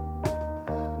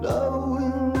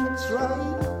 knowing it's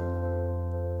right.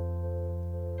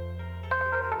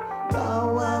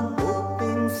 Now I'm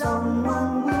hoping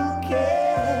someone will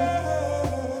care,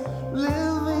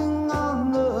 living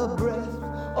on the breath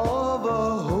of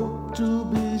a hope to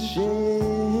be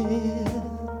shared,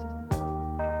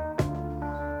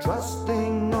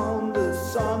 trusting on the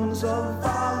songs of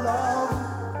our love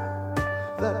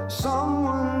that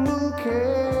someone will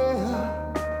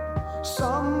care,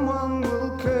 someone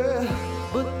will care,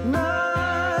 but now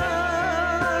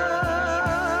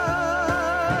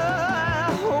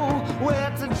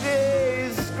we're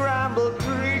today's scrambled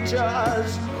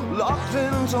creatures, locked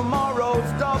in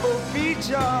tomorrow's double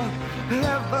feature.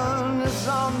 Heaven is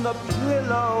on the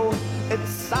pillow, its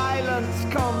silence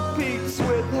competes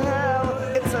with hell.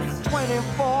 It's a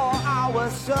 24-hour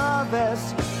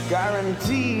service,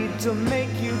 guaranteed to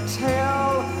make you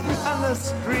tell. And the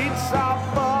streets are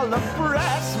full of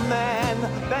press men,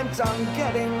 bent on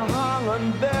getting hung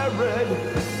and buried.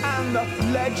 And the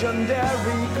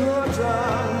legendary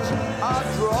curtains are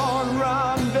drawn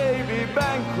round baby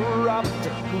bankrupt,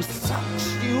 who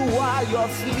sucks you while you're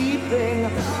sleeping.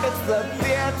 It's the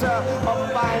theater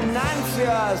of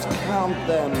financiers, count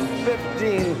them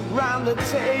 15 round the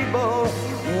table,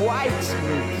 white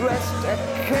and dressed to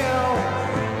kill.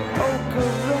 Oh,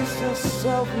 caress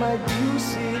yourself, my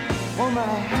juicy, for my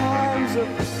hands are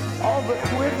all but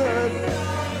withered.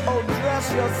 Oh,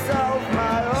 dress yourself,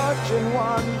 my urchin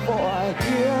one, for I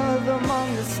hear them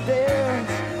on the stairs,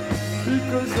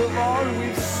 because of all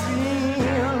we've seen,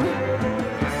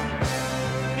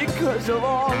 because of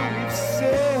all we've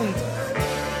said.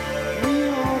 We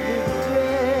are the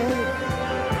dead.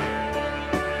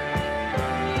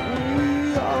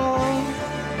 We are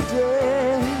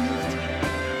dead.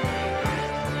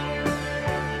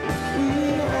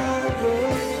 We are the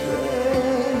dead.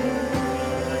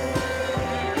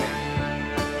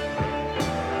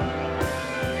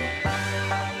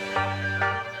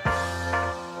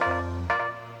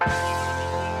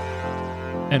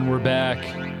 And we're back.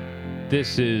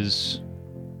 This is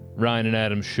Ryan and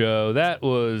Adam's show. That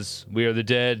was We Are the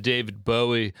Dead, David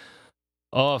Bowie,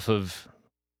 off of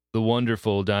the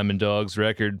wonderful Diamond Dogs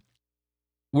record.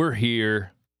 We're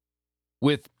here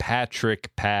with Pat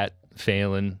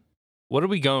Phelan. What are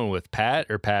we going with, Pat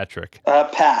or Patrick?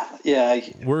 Pat. Yeah.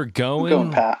 We're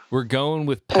going Pat. We're going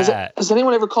with Pat. Does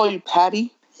anyone ever call you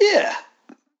Patty? Yeah.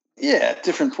 Yeah. At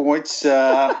different points.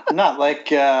 Not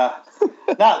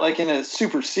like in a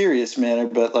super serious manner,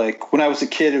 but like when I was a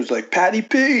kid, it was like Patty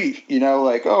P. You know,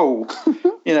 like like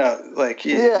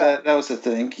that was the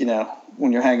thing. You know,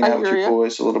 when you're hanging out with your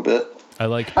boys a little bit. I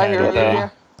like Patty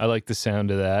P. I like the sound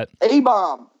of that.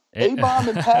 A-bomb and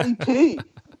Patty P.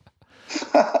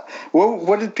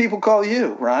 What did people call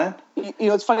you, Ryan? You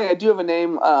know, it's funny. I do have a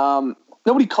name.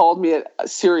 Nobody called me it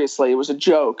seriously. It was a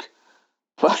joke.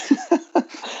 But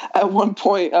at one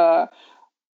point, I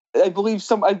believe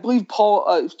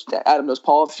Paul, Adam knows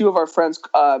Paul, a few of our friends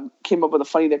came up with a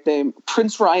funny nickname,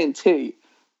 Prince Ryan T.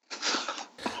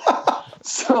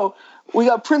 So we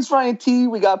got Prince Ryan T,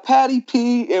 we got Patty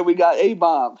P, and we got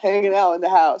A-Bomb hanging out in the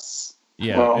house.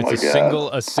 Yeah, it's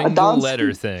a single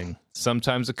letter thing.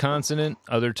 Sometimes a consonant,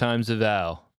 other times a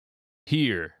vowel.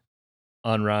 Here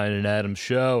on Ryan and Adam's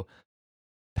show,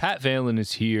 Pat Phelan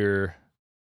is here.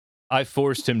 I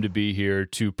forced him to be here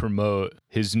to promote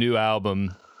his new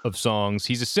album of songs.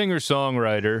 He's a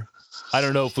singer-songwriter. I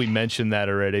don't know if we mentioned that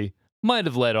already. Might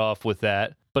have led off with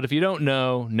that. But if you don't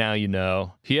know, now you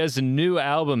know. He has a new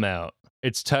album out.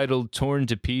 It's titled Torn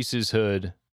to Pieces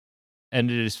Hood.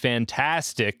 And it is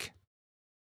fantastic.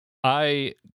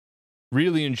 I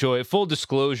really enjoy it. Full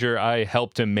disclosure, I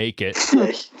helped him make it.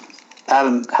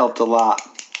 Adam helped a lot.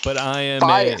 But I'm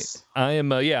biased,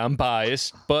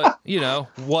 but you know,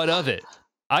 what of it?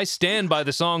 I stand by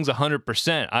the songs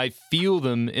 100%. I feel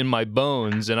them in my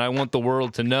bones, and I want the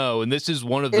world to know. And this is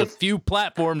one of the few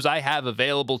platforms I have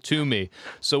available to me.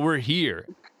 So we're here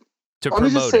to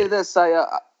promote it. Let me just say this: I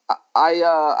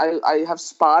have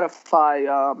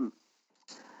Spotify,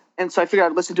 and so I figured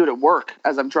I'd listen to it at work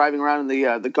as I'm driving around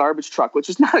in the garbage truck, which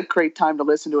is not a great time to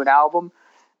listen to an album.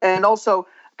 And also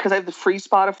because I have the free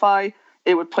Spotify,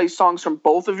 it would play songs from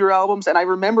both of your albums, and I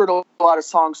remembered a lot of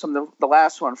songs from the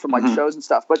last one from like shows and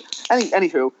stuff. But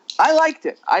anywho, I liked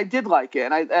it. I did like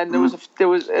it, and there was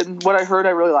and what I heard I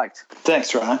really liked.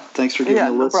 Thanks, Ryan. Thanks for giving a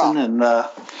listen, and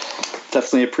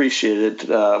definitely appreciate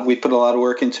it. We put a lot of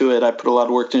work into it. I put a lot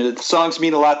of work into it. The songs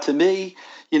mean a lot to me.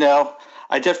 You know,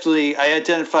 I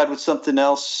identified with something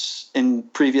else in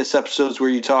previous episodes where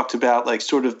you talked about like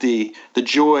sort of the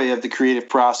joy of the creative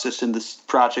process in the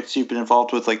projects you've been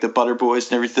involved with, like the Butter Boys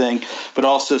and everything, but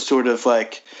also sort of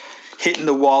like hitting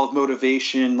the wall of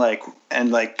motivation, like,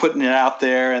 and like putting it out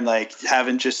there and like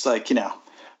having just like, you know,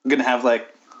 I'm going to have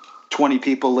like 20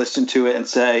 people listen to it and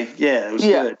say, yeah, it was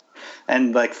good.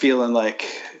 And like feeling like,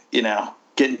 you know,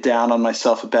 getting down on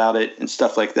myself about it and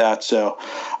stuff like that. So,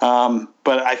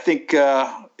 but I think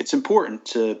it's important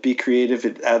to be creative.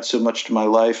 It adds so much to my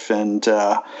life, and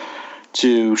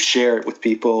to share it with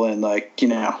people. And like, you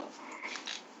know,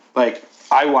 like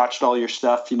I watched all your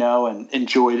stuff, you know, and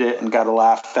enjoyed it and got a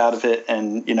laugh out of it.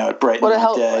 And, you know, it brightened my day.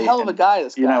 What a hell of a guy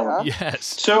this guy, you know, huh? Yes.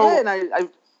 So,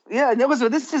 yeah, and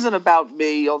this isn't about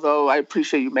me, although I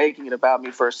appreciate you making it about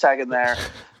me for a second there.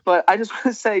 But I just want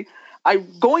to say, I'm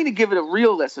going to give it a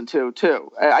real listen to,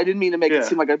 too. I didn't mean to make it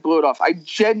seem like I blew it off. I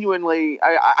genuinely,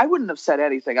 I wouldn't have said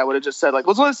anything. I would have just said, like,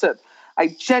 let's listen. I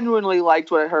genuinely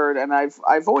liked what I heard, and I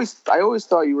always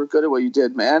thought you were good at what you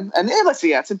did, man. And let's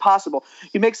see, it's impossible.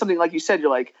 You make something, like you said, you're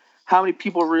like, how many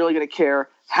people are really going to care?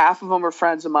 Half of them are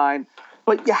friends of mine.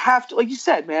 But you have to, like you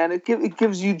said, man, it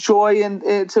gives you joy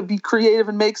and to be creative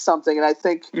and make something. And I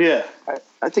think,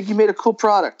 I think you made a cool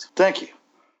product. Thank you.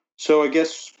 So I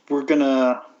guess we're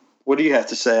gonna. What do you have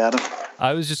to say, Adam?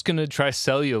 I was just gonna try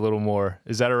sell you a little more.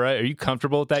 Is that all right? Are you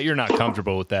comfortable with that? You're not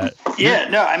comfortable with that. Yeah,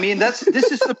 no. I mean, this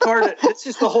is the part. This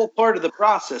is the whole part of the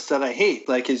process that I hate.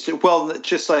 Like,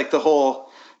 just like the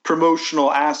whole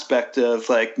promotional aspect of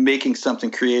like making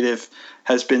something creative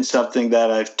has been something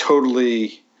that I've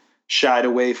totally shied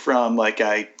away from. Like,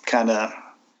 I kind of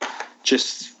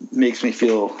just makes me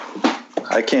feel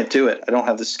I can't do it. I don't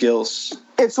have the skills.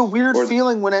 It's a weird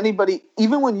feeling when anybody,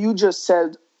 even when you just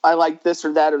said, I like this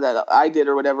or that I did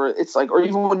or whatever, it's like, or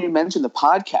even when you mention the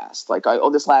podcast, like,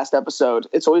 this last episode,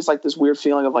 it's always like this weird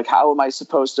feeling of like, how am I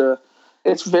supposed to,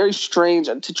 it's very strange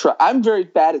to try. I'm very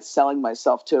bad at selling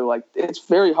myself too. Like, it's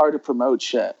very hard to promote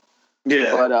shit.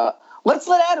 Yeah. But let's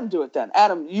let Adam do it then.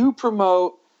 Adam, you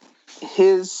promote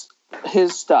his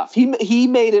stuff. He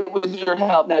made it with your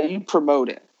help. Now you promote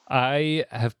it. I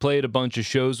have played a bunch of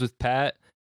shows with Pat,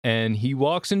 and he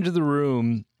walks into the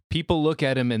room. People look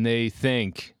at him and they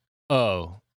think,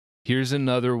 oh, here's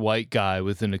another white guy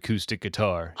with an acoustic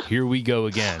guitar. Here we go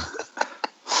again.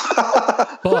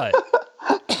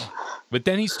 But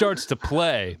then he starts to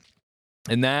play,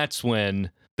 and that's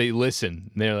when they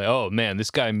listen. They're like, oh, man,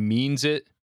 this guy means it.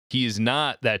 He is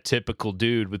not that typical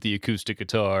dude with the acoustic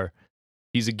guitar.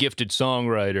 He's a gifted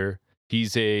songwriter.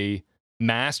 He's a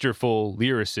masterful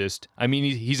lyricist. I mean,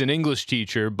 he's an English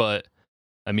teacher, but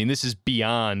I mean, this is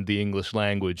beyond the English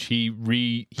language.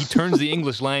 He turns the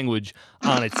English language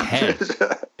on its head.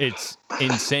 It's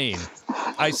insane.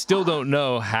 I still don't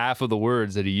know half of the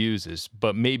words that he uses,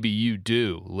 but maybe you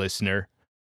do, listener.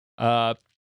 I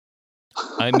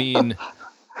mean,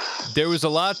 there was a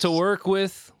lot to work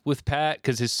with Pat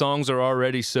because his songs are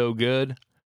already so good.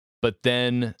 But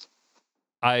then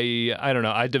I don't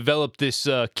know. I developed this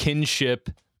kinship,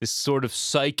 this sort of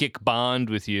psychic bond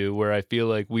with you where I feel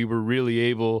like we were really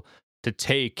able to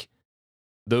take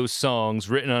those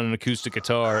songs written on an acoustic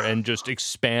guitar and just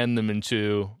expand them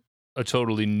into a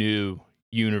totally new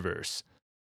universe.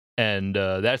 And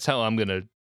that's how I'm gonna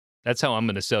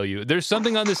sell you. There's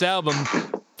something on this album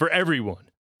for everyone.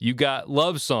 You got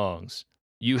love songs.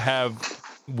 You have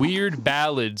weird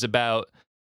ballads about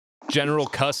General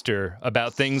Custer,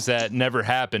 about things that never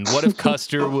happened. What if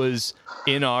Custer was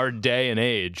in our day and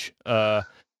age?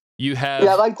 You have,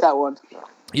 I like that one.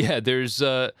 Yeah, there's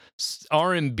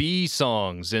R&B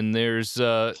songs, and there's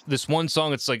this one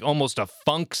song. It's like almost a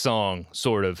funk song,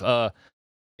 sort of.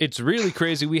 It's really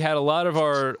crazy. We had a lot of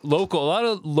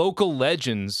local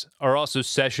legends are also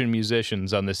session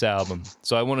musicians on this album,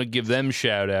 so I want to give them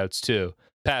shout outs too.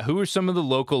 Pat, who are some of the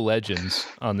local legends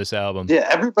on this album? Yeah,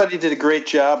 everybody did a great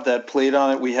job that played on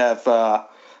it. We have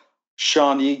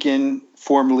Sean Egan,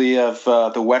 formerly of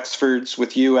the Wexfords,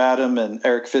 with you, Adam, and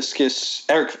Eric Fiskus.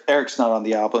 Eric's not on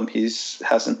the album.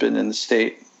 Hasn't been in the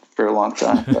state for a long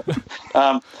time.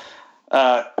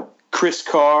 But, Chris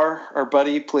Carr, our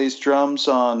buddy, plays drums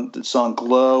on the song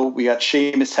Glow. We got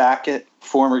Seamus Hackett,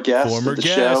 former guest of the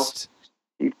show.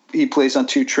 He plays on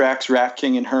 2 tracks, Rat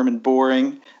King and Herman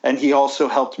Boring. And he also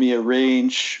helped me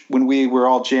arrange, when we were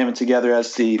all jamming together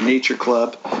as the Nature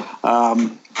Club,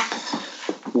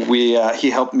 he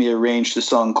helped me arrange the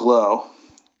song Glow.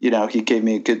 You know, he gave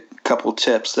me a good couple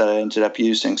tips that I ended up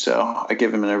using. So I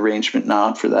give him an arrangement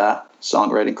nod for that,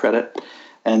 songwriting credit.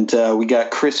 And we got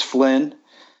Chris Flynn.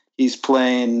 He's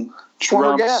playing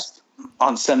drums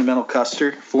on Sentimental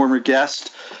Custer, former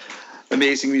guest,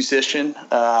 amazing musician.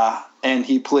 and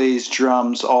he plays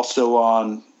drums also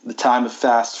on The Time of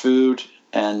Fast Food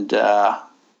and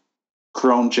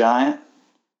Crone Giant.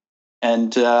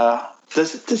 And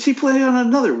does he play on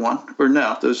another one or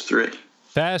no? Those three.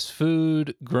 Fast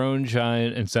Food, Grown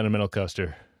Giant, and Sentimental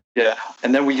Custer. Yeah,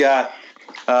 and then we got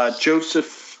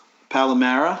Joseph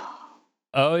Palomera.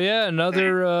 Oh yeah,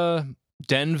 another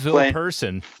Denville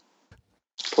person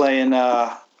playing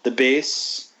the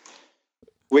bass.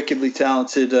 Wickedly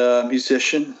talented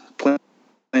musician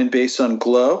playing bass on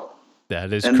Glow.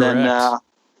 That is and correct. Then, I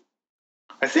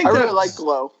think I really like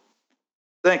Glow.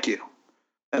 Thank you.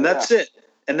 And that's it.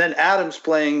 And then Adam's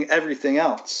playing everything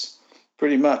else,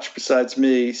 pretty much, besides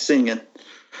me singing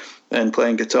and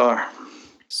playing guitar.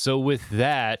 So with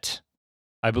that,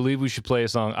 I believe we should play a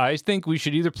song. I think we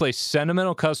should either play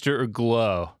Sentimental Custer or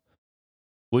Glow.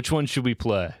 Which one should we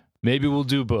play? Maybe we'll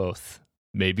do both.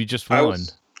 Maybe just one.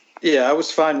 I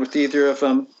was fine with either of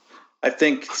them. I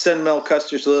think Sentimental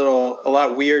Custer's a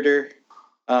lot weirder,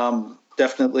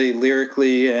 definitely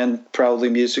lyrically and probably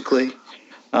musically.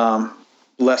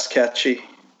 Less catchy,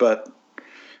 but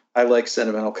I like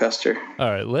Sentimental Custer.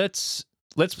 All right, let's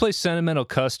play Sentimental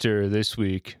Custer this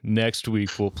week. Next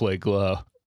week we'll play Glow.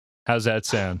 How's that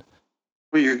sound?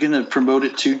 Well, you're gonna promote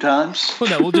it 2 times? Well,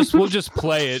 no, we'll just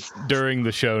play it during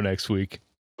the show next week.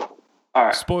 All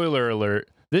right. Spoiler alert.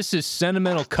 This is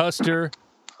Sentimental Custer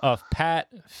of Pat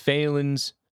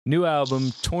Phelan's new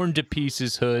album, Torn to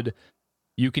Pieces Hood.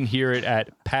 You can hear it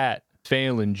at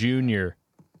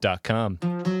patphelanjr.com.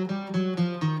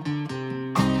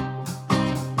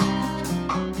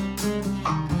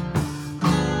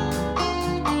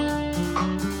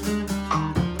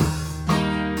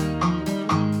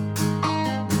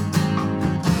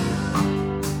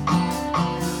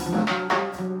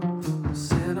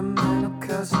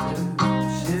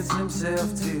 To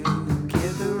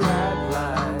get the right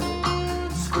light,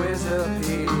 squares up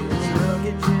his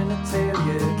rugged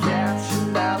genitalia,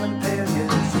 captioned I'll impale you,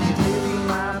 so you may be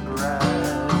my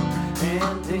bride.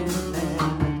 And in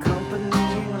an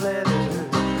accompanying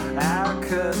letter, our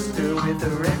Custer with a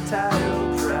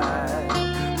reptile drive,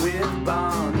 with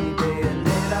Bonnie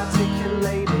bayonet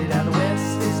articulated, how the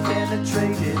West is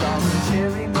penetrated, all the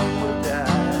cherry men will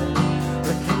die,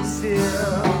 but can still.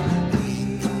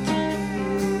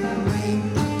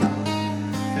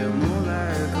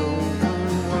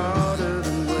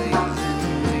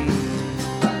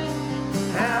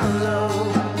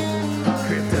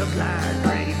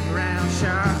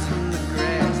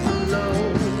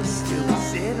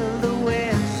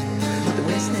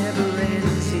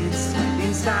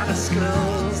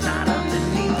 Skulls not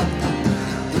underneath,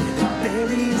 where the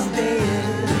belly is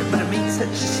dead, but it makes such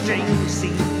a strange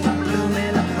scene,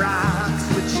 blooming up rocks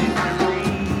with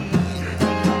chicory.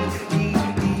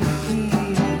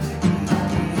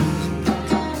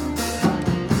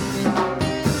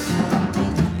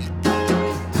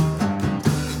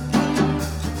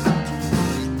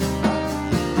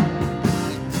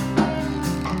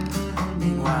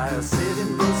 Meanwhile,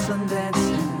 sitting with sun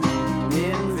dancing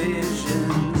in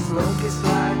visions, locusts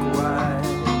like white,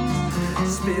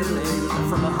 spilling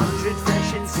from 100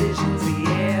 fresh incisions, the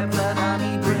air blood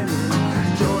honey brimming.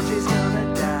 George is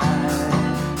gonna die,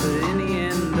 but in the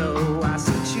end, though, I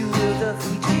sent you with a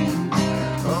Fiji.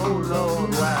 Oh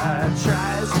Lord, why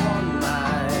try as one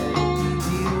might?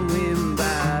 You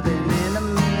imbibe an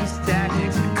enemy's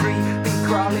tactics, the creepy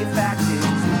crawly factors,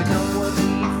 who become what we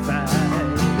fight,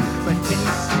 but can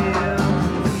you still?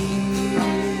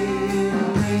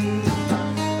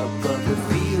 Above the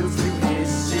fields through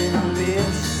hissing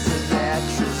mists of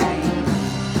atrazine.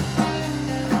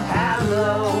 How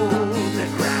low the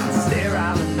ground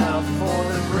sterile enough for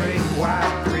the great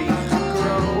white breeze to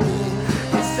grow.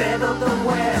 You settle the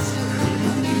west,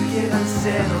 you get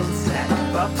unsettled, stack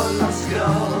buffalo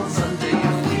skulls under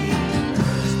your feet.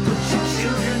 Just put your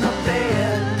children up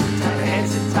there, tuck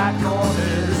heads in tight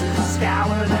corners,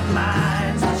 scour their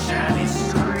minds with shiny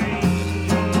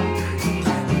screens.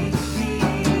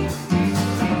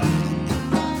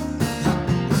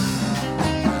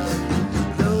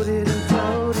 Loaded and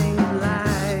floating in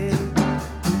light,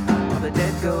 while the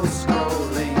dead go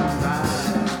scrolling by.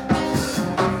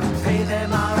 Pay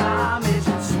them our homage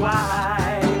and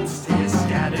swipes to your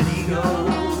scattered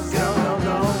egos. Go, go,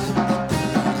 go.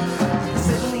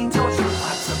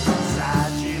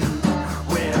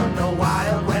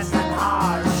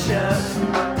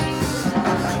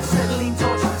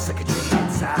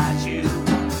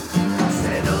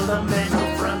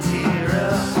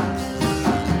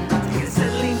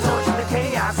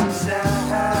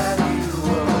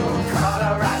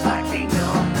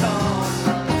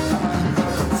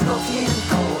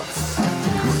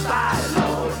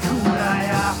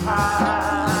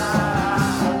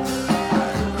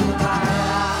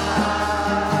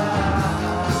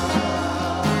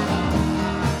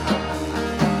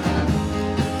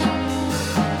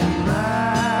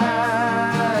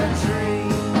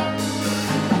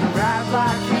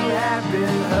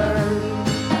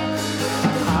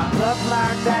 up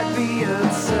like that'd be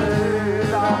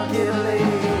absurd or killing.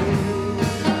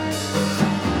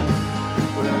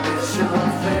 Well, it sure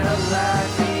felt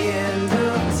like the end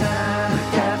of time. A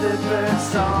gathered bird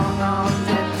song on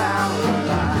dead power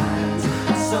lines.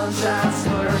 Sunshine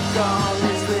smirk on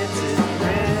his lips as he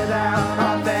read out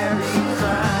our very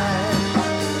crimes.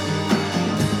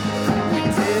 We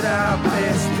did our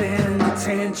best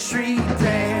penitentiary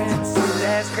dance. The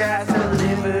last guy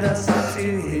delivered us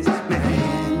into his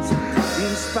hands.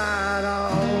 In spite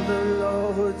of all the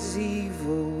Lord's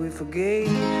evil, we forgave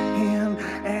him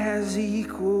as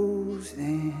equals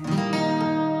then.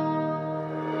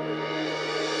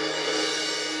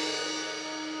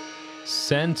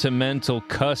 Sentimental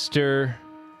Custer,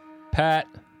 Pat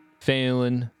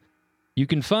Phelan. You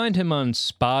can find him on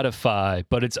Spotify,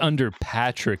 but it's under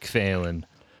Patrick Phelan.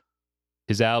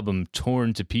 His album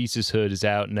Torn to Pieces Hood is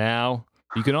out now.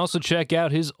 You can also check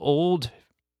out his old,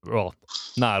 well,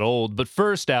 not old, but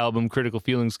first album, Critical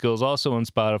Feeling Skills, also on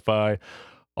Spotify.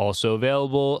 Also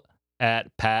available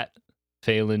at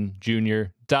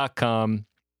patphelanjr.com.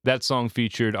 That song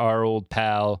featured our old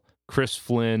pal, Chris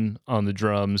Flynn, on the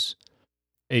drums.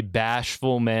 A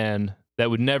bashful man that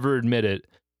would never admit it,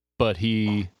 but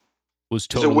he was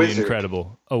totally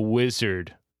incredible. A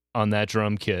wizard on that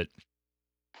drum kit.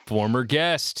 Former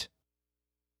guest.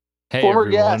 Hey, Former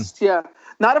everyone. guest, yeah.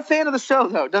 Not a fan of the show,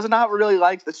 though. Does not really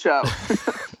like the show.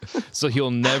 So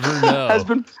he'll never know. Has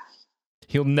been.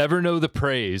 He'll never know the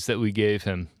praise that we gave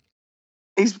him.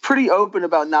 He's pretty open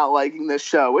about not liking this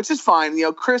show, which is fine. You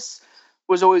know, Chris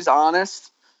was always honest.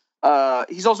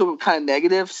 He's also kind of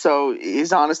negative, so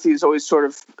his honesty is always sort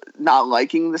of not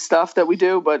liking the stuff that we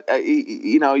do. But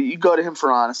you know, you go to him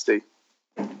for honesty.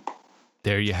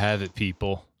 There you have it,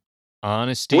 people.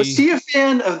 Honesty. Was he a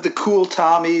fan of the Cool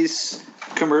Tommies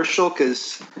commercial?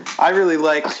 Because I really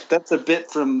liked, that's a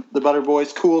bit from the Butter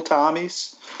Boys, Cool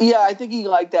Tommies. Yeah, I think he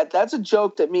liked that. That's a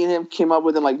joke that me and him came up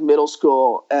with in like middle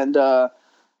school, and I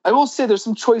will say there's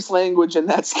some choice language in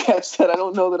that sketch that I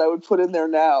don't know that I would put in there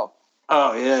now.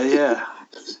 Oh yeah.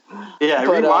 Yeah, I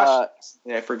rewatched it.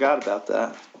 Yeah, I forgot about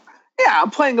that. Yeah, I'm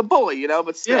playing a bully, you know,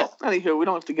 but still. Yeah. Anywho, we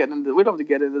don't have to get into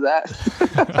that.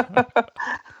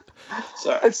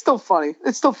 Sorry. It's still funny.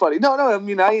 No, I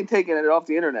mean, I ain't taking it off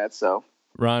the internet, so.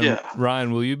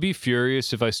 Ryan, will you be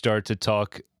furious if I start to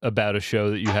talk about a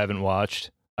show that you haven't watched?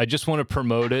 I just want to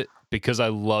promote it because I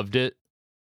loved it.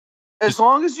 As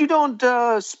long as you don't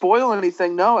spoil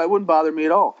anything, no, it wouldn't bother me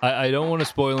at all. I don't want to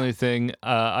spoil anything.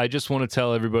 I just want to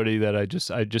tell everybody that I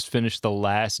just finished The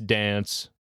Last Dance,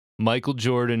 Michael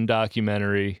Jordan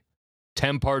documentary,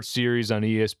 10-part series on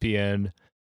ESPN,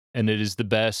 and it is the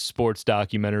best sports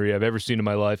documentary I've ever seen in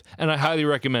my life, and I highly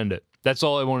recommend it. That's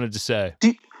all I wanted to say.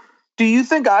 Do you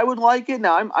think I would like it?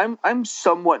 Now, I'm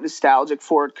somewhat nostalgic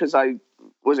for it because I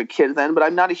was a kid then, but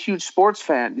I'm not a huge sports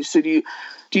fan. So do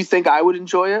you think I would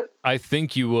enjoy it? I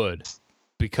think you would,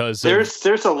 because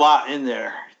there's a lot in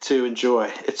there to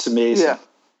enjoy. It's amazing.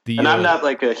 Yeah. And I'm not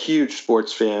like a huge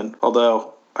sports fan,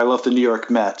 although I love the New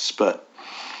York Mets, but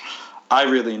I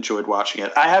really enjoyed watching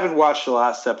it. I haven't watched the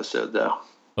last episode though.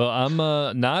 Well, I'm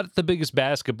not the biggest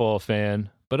basketball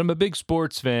fan, but I'm a big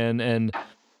sports fan, and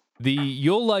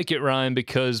you'll like it, Ryan,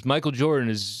 because Michael Jordan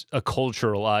is a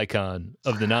cultural icon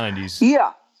of the 90s.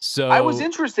 Yeah. So I was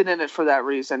interested in it for that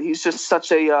reason. He's just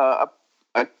such a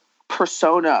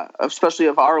persona, especially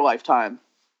of our lifetime.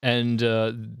 And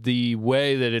the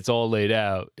way that it's all laid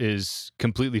out is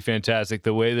completely fantastic.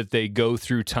 The way that they go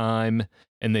through time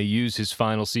and they use his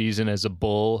final season as a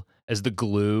bull, as the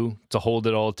glue to hold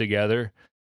it all together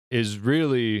is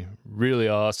really, really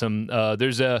awesome.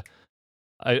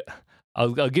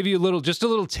 I'll give you just a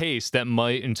little taste that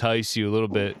might entice you a little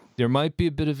bit. There might be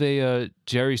a bit of a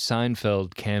Jerry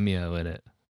Seinfeld cameo in it.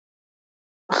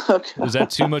 Okay. Was that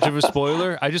too much of a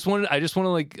spoiler? I just want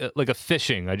to like a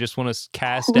fishing. I just want to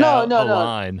cast out a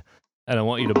line, and I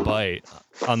want you to bite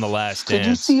on The Last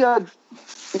Dance. Did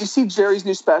you see Jerry's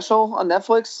new special on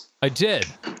Netflix? I did.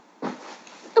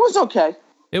 It was okay.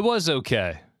 It was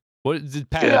okay.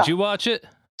 Did you watch it?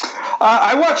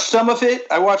 I watched some of it.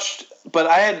 But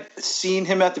I had seen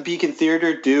him at the Beacon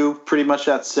Theater do pretty much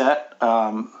that set.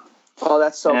 Oh,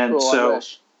 that's so cool. I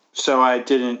wish. So I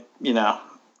didn't,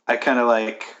 I kind of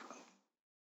I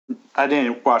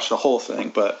didn't watch the whole thing,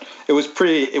 but it was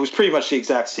pretty much the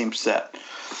exact same set.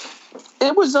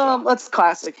 It was that's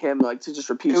classic him, like to just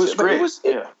repeat. It was great.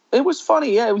 It was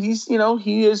funny. Yeah, he's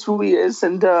he is who he is,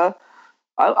 and I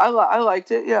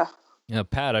liked it. Yeah. Yeah,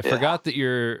 Pat, I forgot that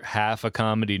you're half a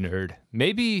comedy nerd.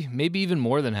 Maybe even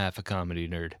more than half a comedy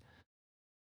nerd.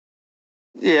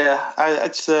 Yeah,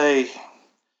 I'd say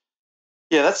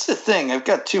Yeah, that's the thing. I've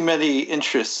got too many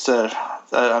interests.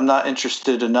 I'm not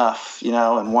interested enough,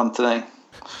 in one thing.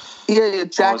 Yeah,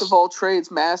 jack of all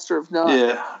trades, master of none.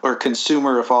 Yeah, or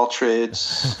consumer of all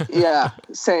trades. Yeah,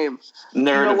 same.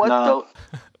 Nerd of none. Though?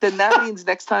 Then that means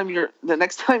next time you're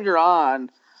on,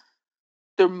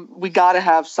 we got to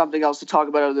have something else to talk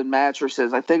about other than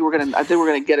mattresses. I think we're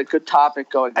gonna get a good topic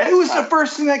going. It was the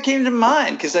first thing that came to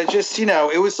mind because I just,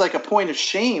 it was like a point of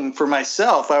shame for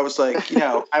myself. I was like,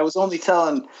 I was only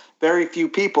telling very few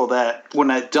people that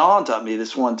when it dawned on me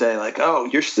this one day, like, oh,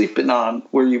 you're sleeping on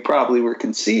where you probably were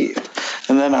conceived.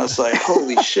 And then I was like,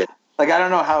 holy shit. Like, I don't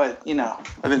know how I've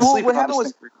been sleeping on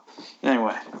this thing.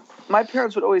 Anyway. My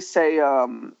parents would always say,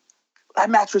 that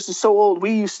mattress is so old.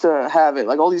 We used to have it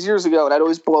like all these years ago, and I'd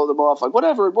always blow them off like,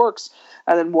 whatever, it works.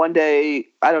 And then one day,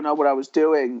 I don't know what I was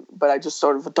doing, but I just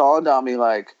sort of dawned on me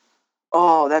like,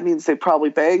 oh, that means they probably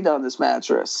banged on this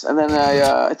mattress. And then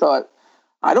I thought,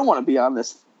 I don't want to be on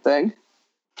this thing.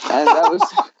 And that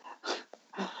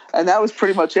was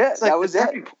pretty much it. Like that was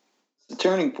it. The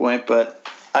turning point, but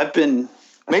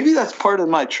maybe that's part of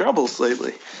my troubles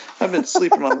lately. I've been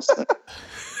sleeping on this thing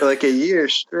for like a year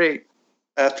straight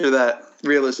after that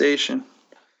realization.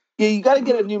 Yeah, you got to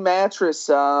get a new mattress.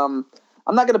 I'm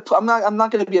not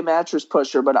gonna be a mattress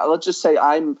pusher, but let's just say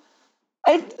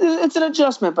it's an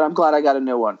adjustment. But I'm glad I got a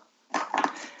new one.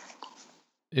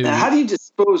 Now, how do you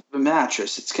dispose of a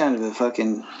mattress? It's kind of a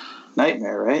fucking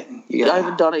nightmare, right? I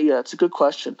haven't done it yet. It's a good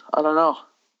question. I don't know.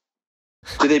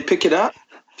 Do they pick it up?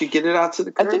 Do you get it out to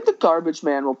the curb? I think the garbage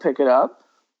man will pick it up.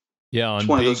 Yeah,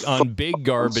 on big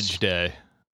garbage day.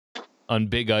 On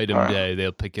big item day,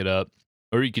 they'll pick it up.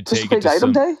 Or you could take it to big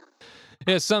item day?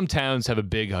 Yeah, some towns have a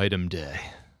big item day.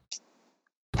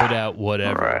 Put out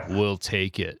whatever. Right. We'll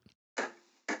take it.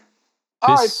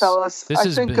 All right, fellas. I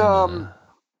think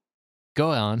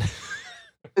go on.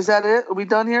 Is that it? Are we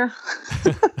done here?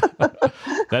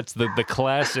 That's the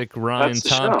classic Ryan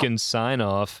Tompkins sign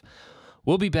off.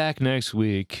 We'll be back next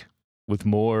week with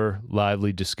more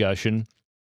lively discussion.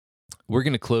 We're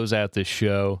going to close out this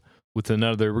show with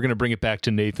we're going to bring it back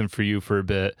to Nathan for you for a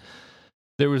bit.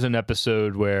 There was an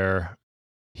episode where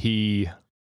he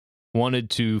wanted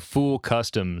to fool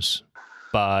customs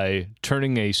by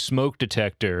turning a smoke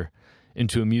detector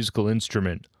into a musical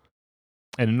instrument.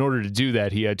 And in order to do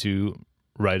that, he had to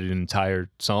write an entire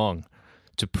song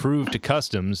to prove to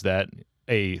customs that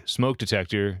a smoke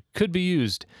detector could be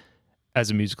used as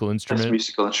a musical instrument.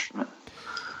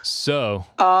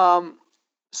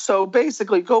 So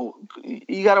basically,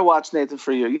 you got to watch Nathan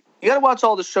For You. You got to watch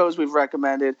all the shows we've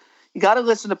recommended. You got to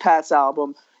listen to Pat's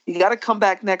album. You got to come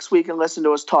back next week and listen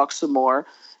to us talk some more.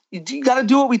 You got to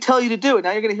do what we tell you to do. And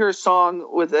now you're going to hear a song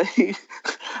with a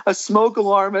smoke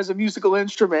alarm as a musical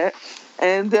instrument.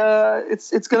 And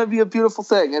it's going to be a beautiful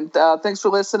thing. And thanks for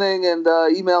listening, and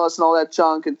email us and all that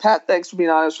junk. And Pat, thanks for being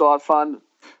on. It was a lot of fun.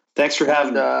 Thanks for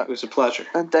having me. It was a pleasure.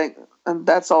 And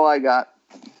that's all I got.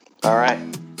 All right.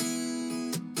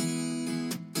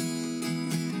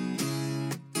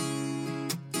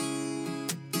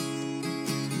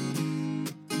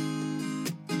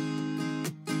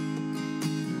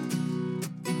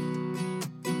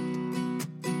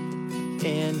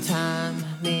 In time,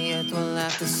 the earth will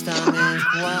have to stomach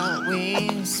what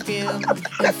we spew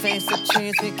and face the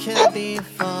truth we could be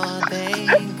before they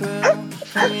grew.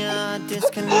 From your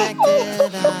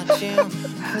disconnected art, you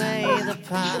play the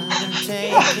part and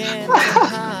take it to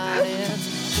heart.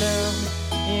 It's true,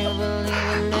 you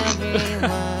believe in every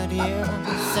word you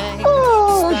say.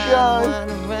 God.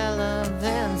 What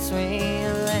relevance we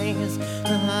lays.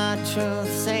 The hard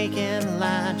truth's aching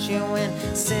light. You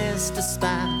insist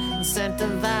despite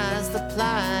incentivize the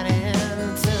plot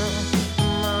into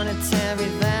monetary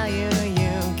value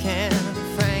you can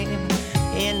frame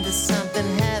into something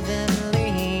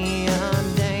heavenly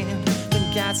ordained.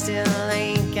 But God still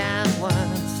ain't got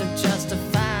words to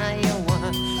justify your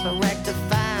worth or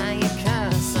rectify your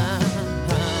curse.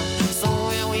 So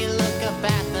when we look up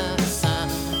at the sun,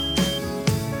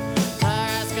 our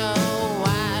eyes go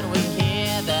wide, we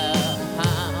hear the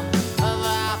hum of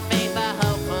our faith, our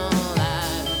hopeful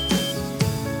lives.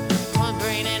 We're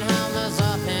bringing home those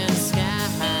open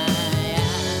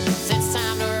skies. It's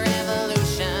time to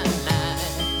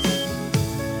revolutionize.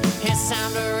 It's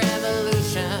time to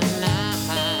revolutionize.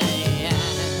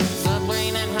 We're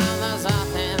bringing home those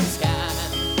open skies.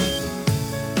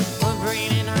 We're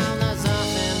bringing home those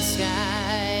open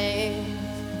skies.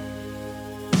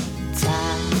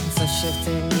 Tides are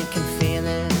shifting, you can feel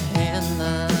it in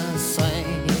the sway.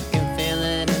 You can feel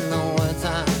it in the words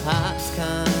our hearts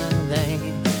convey.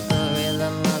 The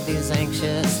rhythm of these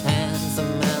anxious hands, the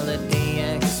melody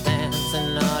expands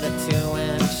in order to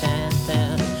enchant them.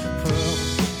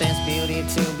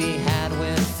 to be had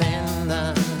within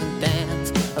the dance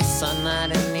of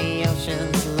sunlight in the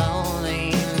oceans.